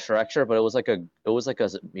like a Shrek shirt, but it was like a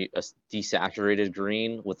desaturated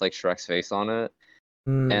green with like Shrek's face on it,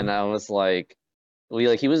 and I was like,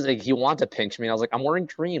 he wanted to pinch me, and I was like, I'm wearing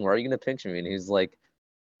green, why are you gonna pinch me? And he's like,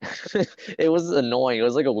 it was annoying. It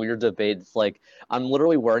was like a weird debate. It's like I'm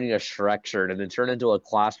literally wearing a Shrek shirt, and it turned into a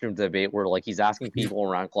classroom debate where like he's asking people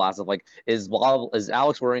around class of like, is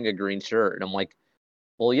Alex wearing a green shirt? And I'm like,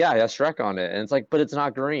 well, yeah, it has Shrek on it. And it's like, but it's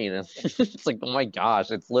not green. And it's like, oh my gosh,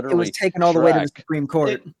 it's literally It was taken all the way to the Shrek. Supreme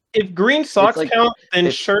Court. If green socks like- count, then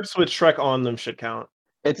it's- shirts with Shrek on them should count.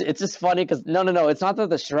 It's just funny because no, it's not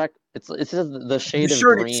that the Shrek. It's just the shade The of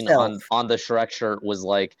shirt green itself. on the Shrek shirt was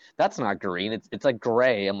like, that's not green. It's like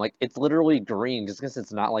gray. I'm like, it's literally green. Just because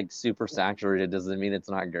it's not like super saturated doesn't mean it's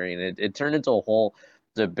not green. It turned into a whole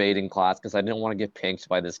debate in class because I didn't want to get pinked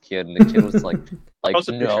by this kid, and the kid was like, Post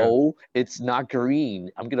a picture. no, it's not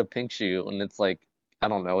green. I'm gonna pinch you, and it's like, I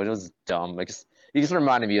don't know. It was dumb. You just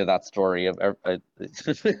reminded me of that story of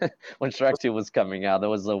when Shrek 2 was coming out. There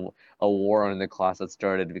was a war in the class that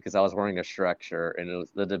started because I was wearing a Shrek shirt, and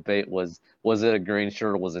the debate was it a green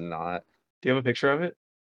shirt or was it not? Do you have a picture of it?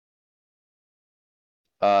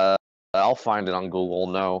 I'll find it on Google.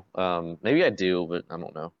 No, maybe I do, but I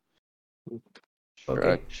don't know. Okay.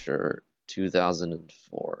 Shrek shirt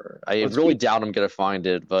 2004. I Let's really keep- doubt I'm gonna find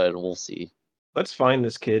it, but we'll see. Let's find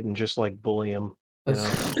this kid and just like bully him. You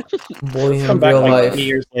know? Bully him Come in back real like life. 20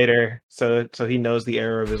 years later, so he knows the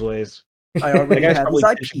error of his ways. I That already guy's have probably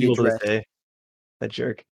his IP pinching people to this address. day. That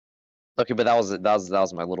jerk. Okay, but that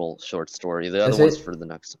was my little short story. The That's other one's it? for the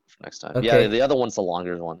next time. Okay. Yeah, the other one's the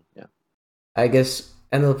longer one. Yeah. I guess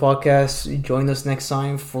end of the podcast. Join us next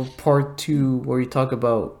time for part 2, where we talk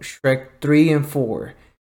about Shrek 3 and 4,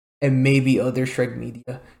 and maybe other Shrek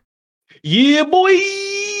media, Yeah, boy.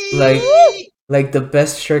 like the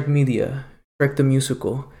best Shrek media, Shrek the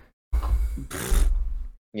musical.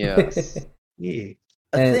 Yes. Yeah.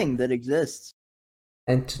 A And- thing that exists.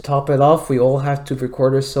 And to top it off, we all have to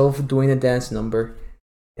record ourselves doing a dance number.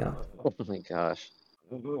 Yeah, Oh my gosh.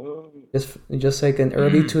 just like an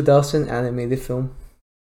early 2000 animated film.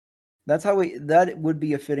 That would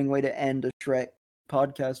be a fitting way to end a Shrek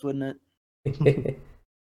podcast, wouldn't it?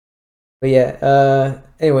 But yeah,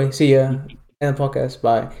 anyway, see ya. End the podcast.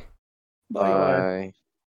 Bye. Bye.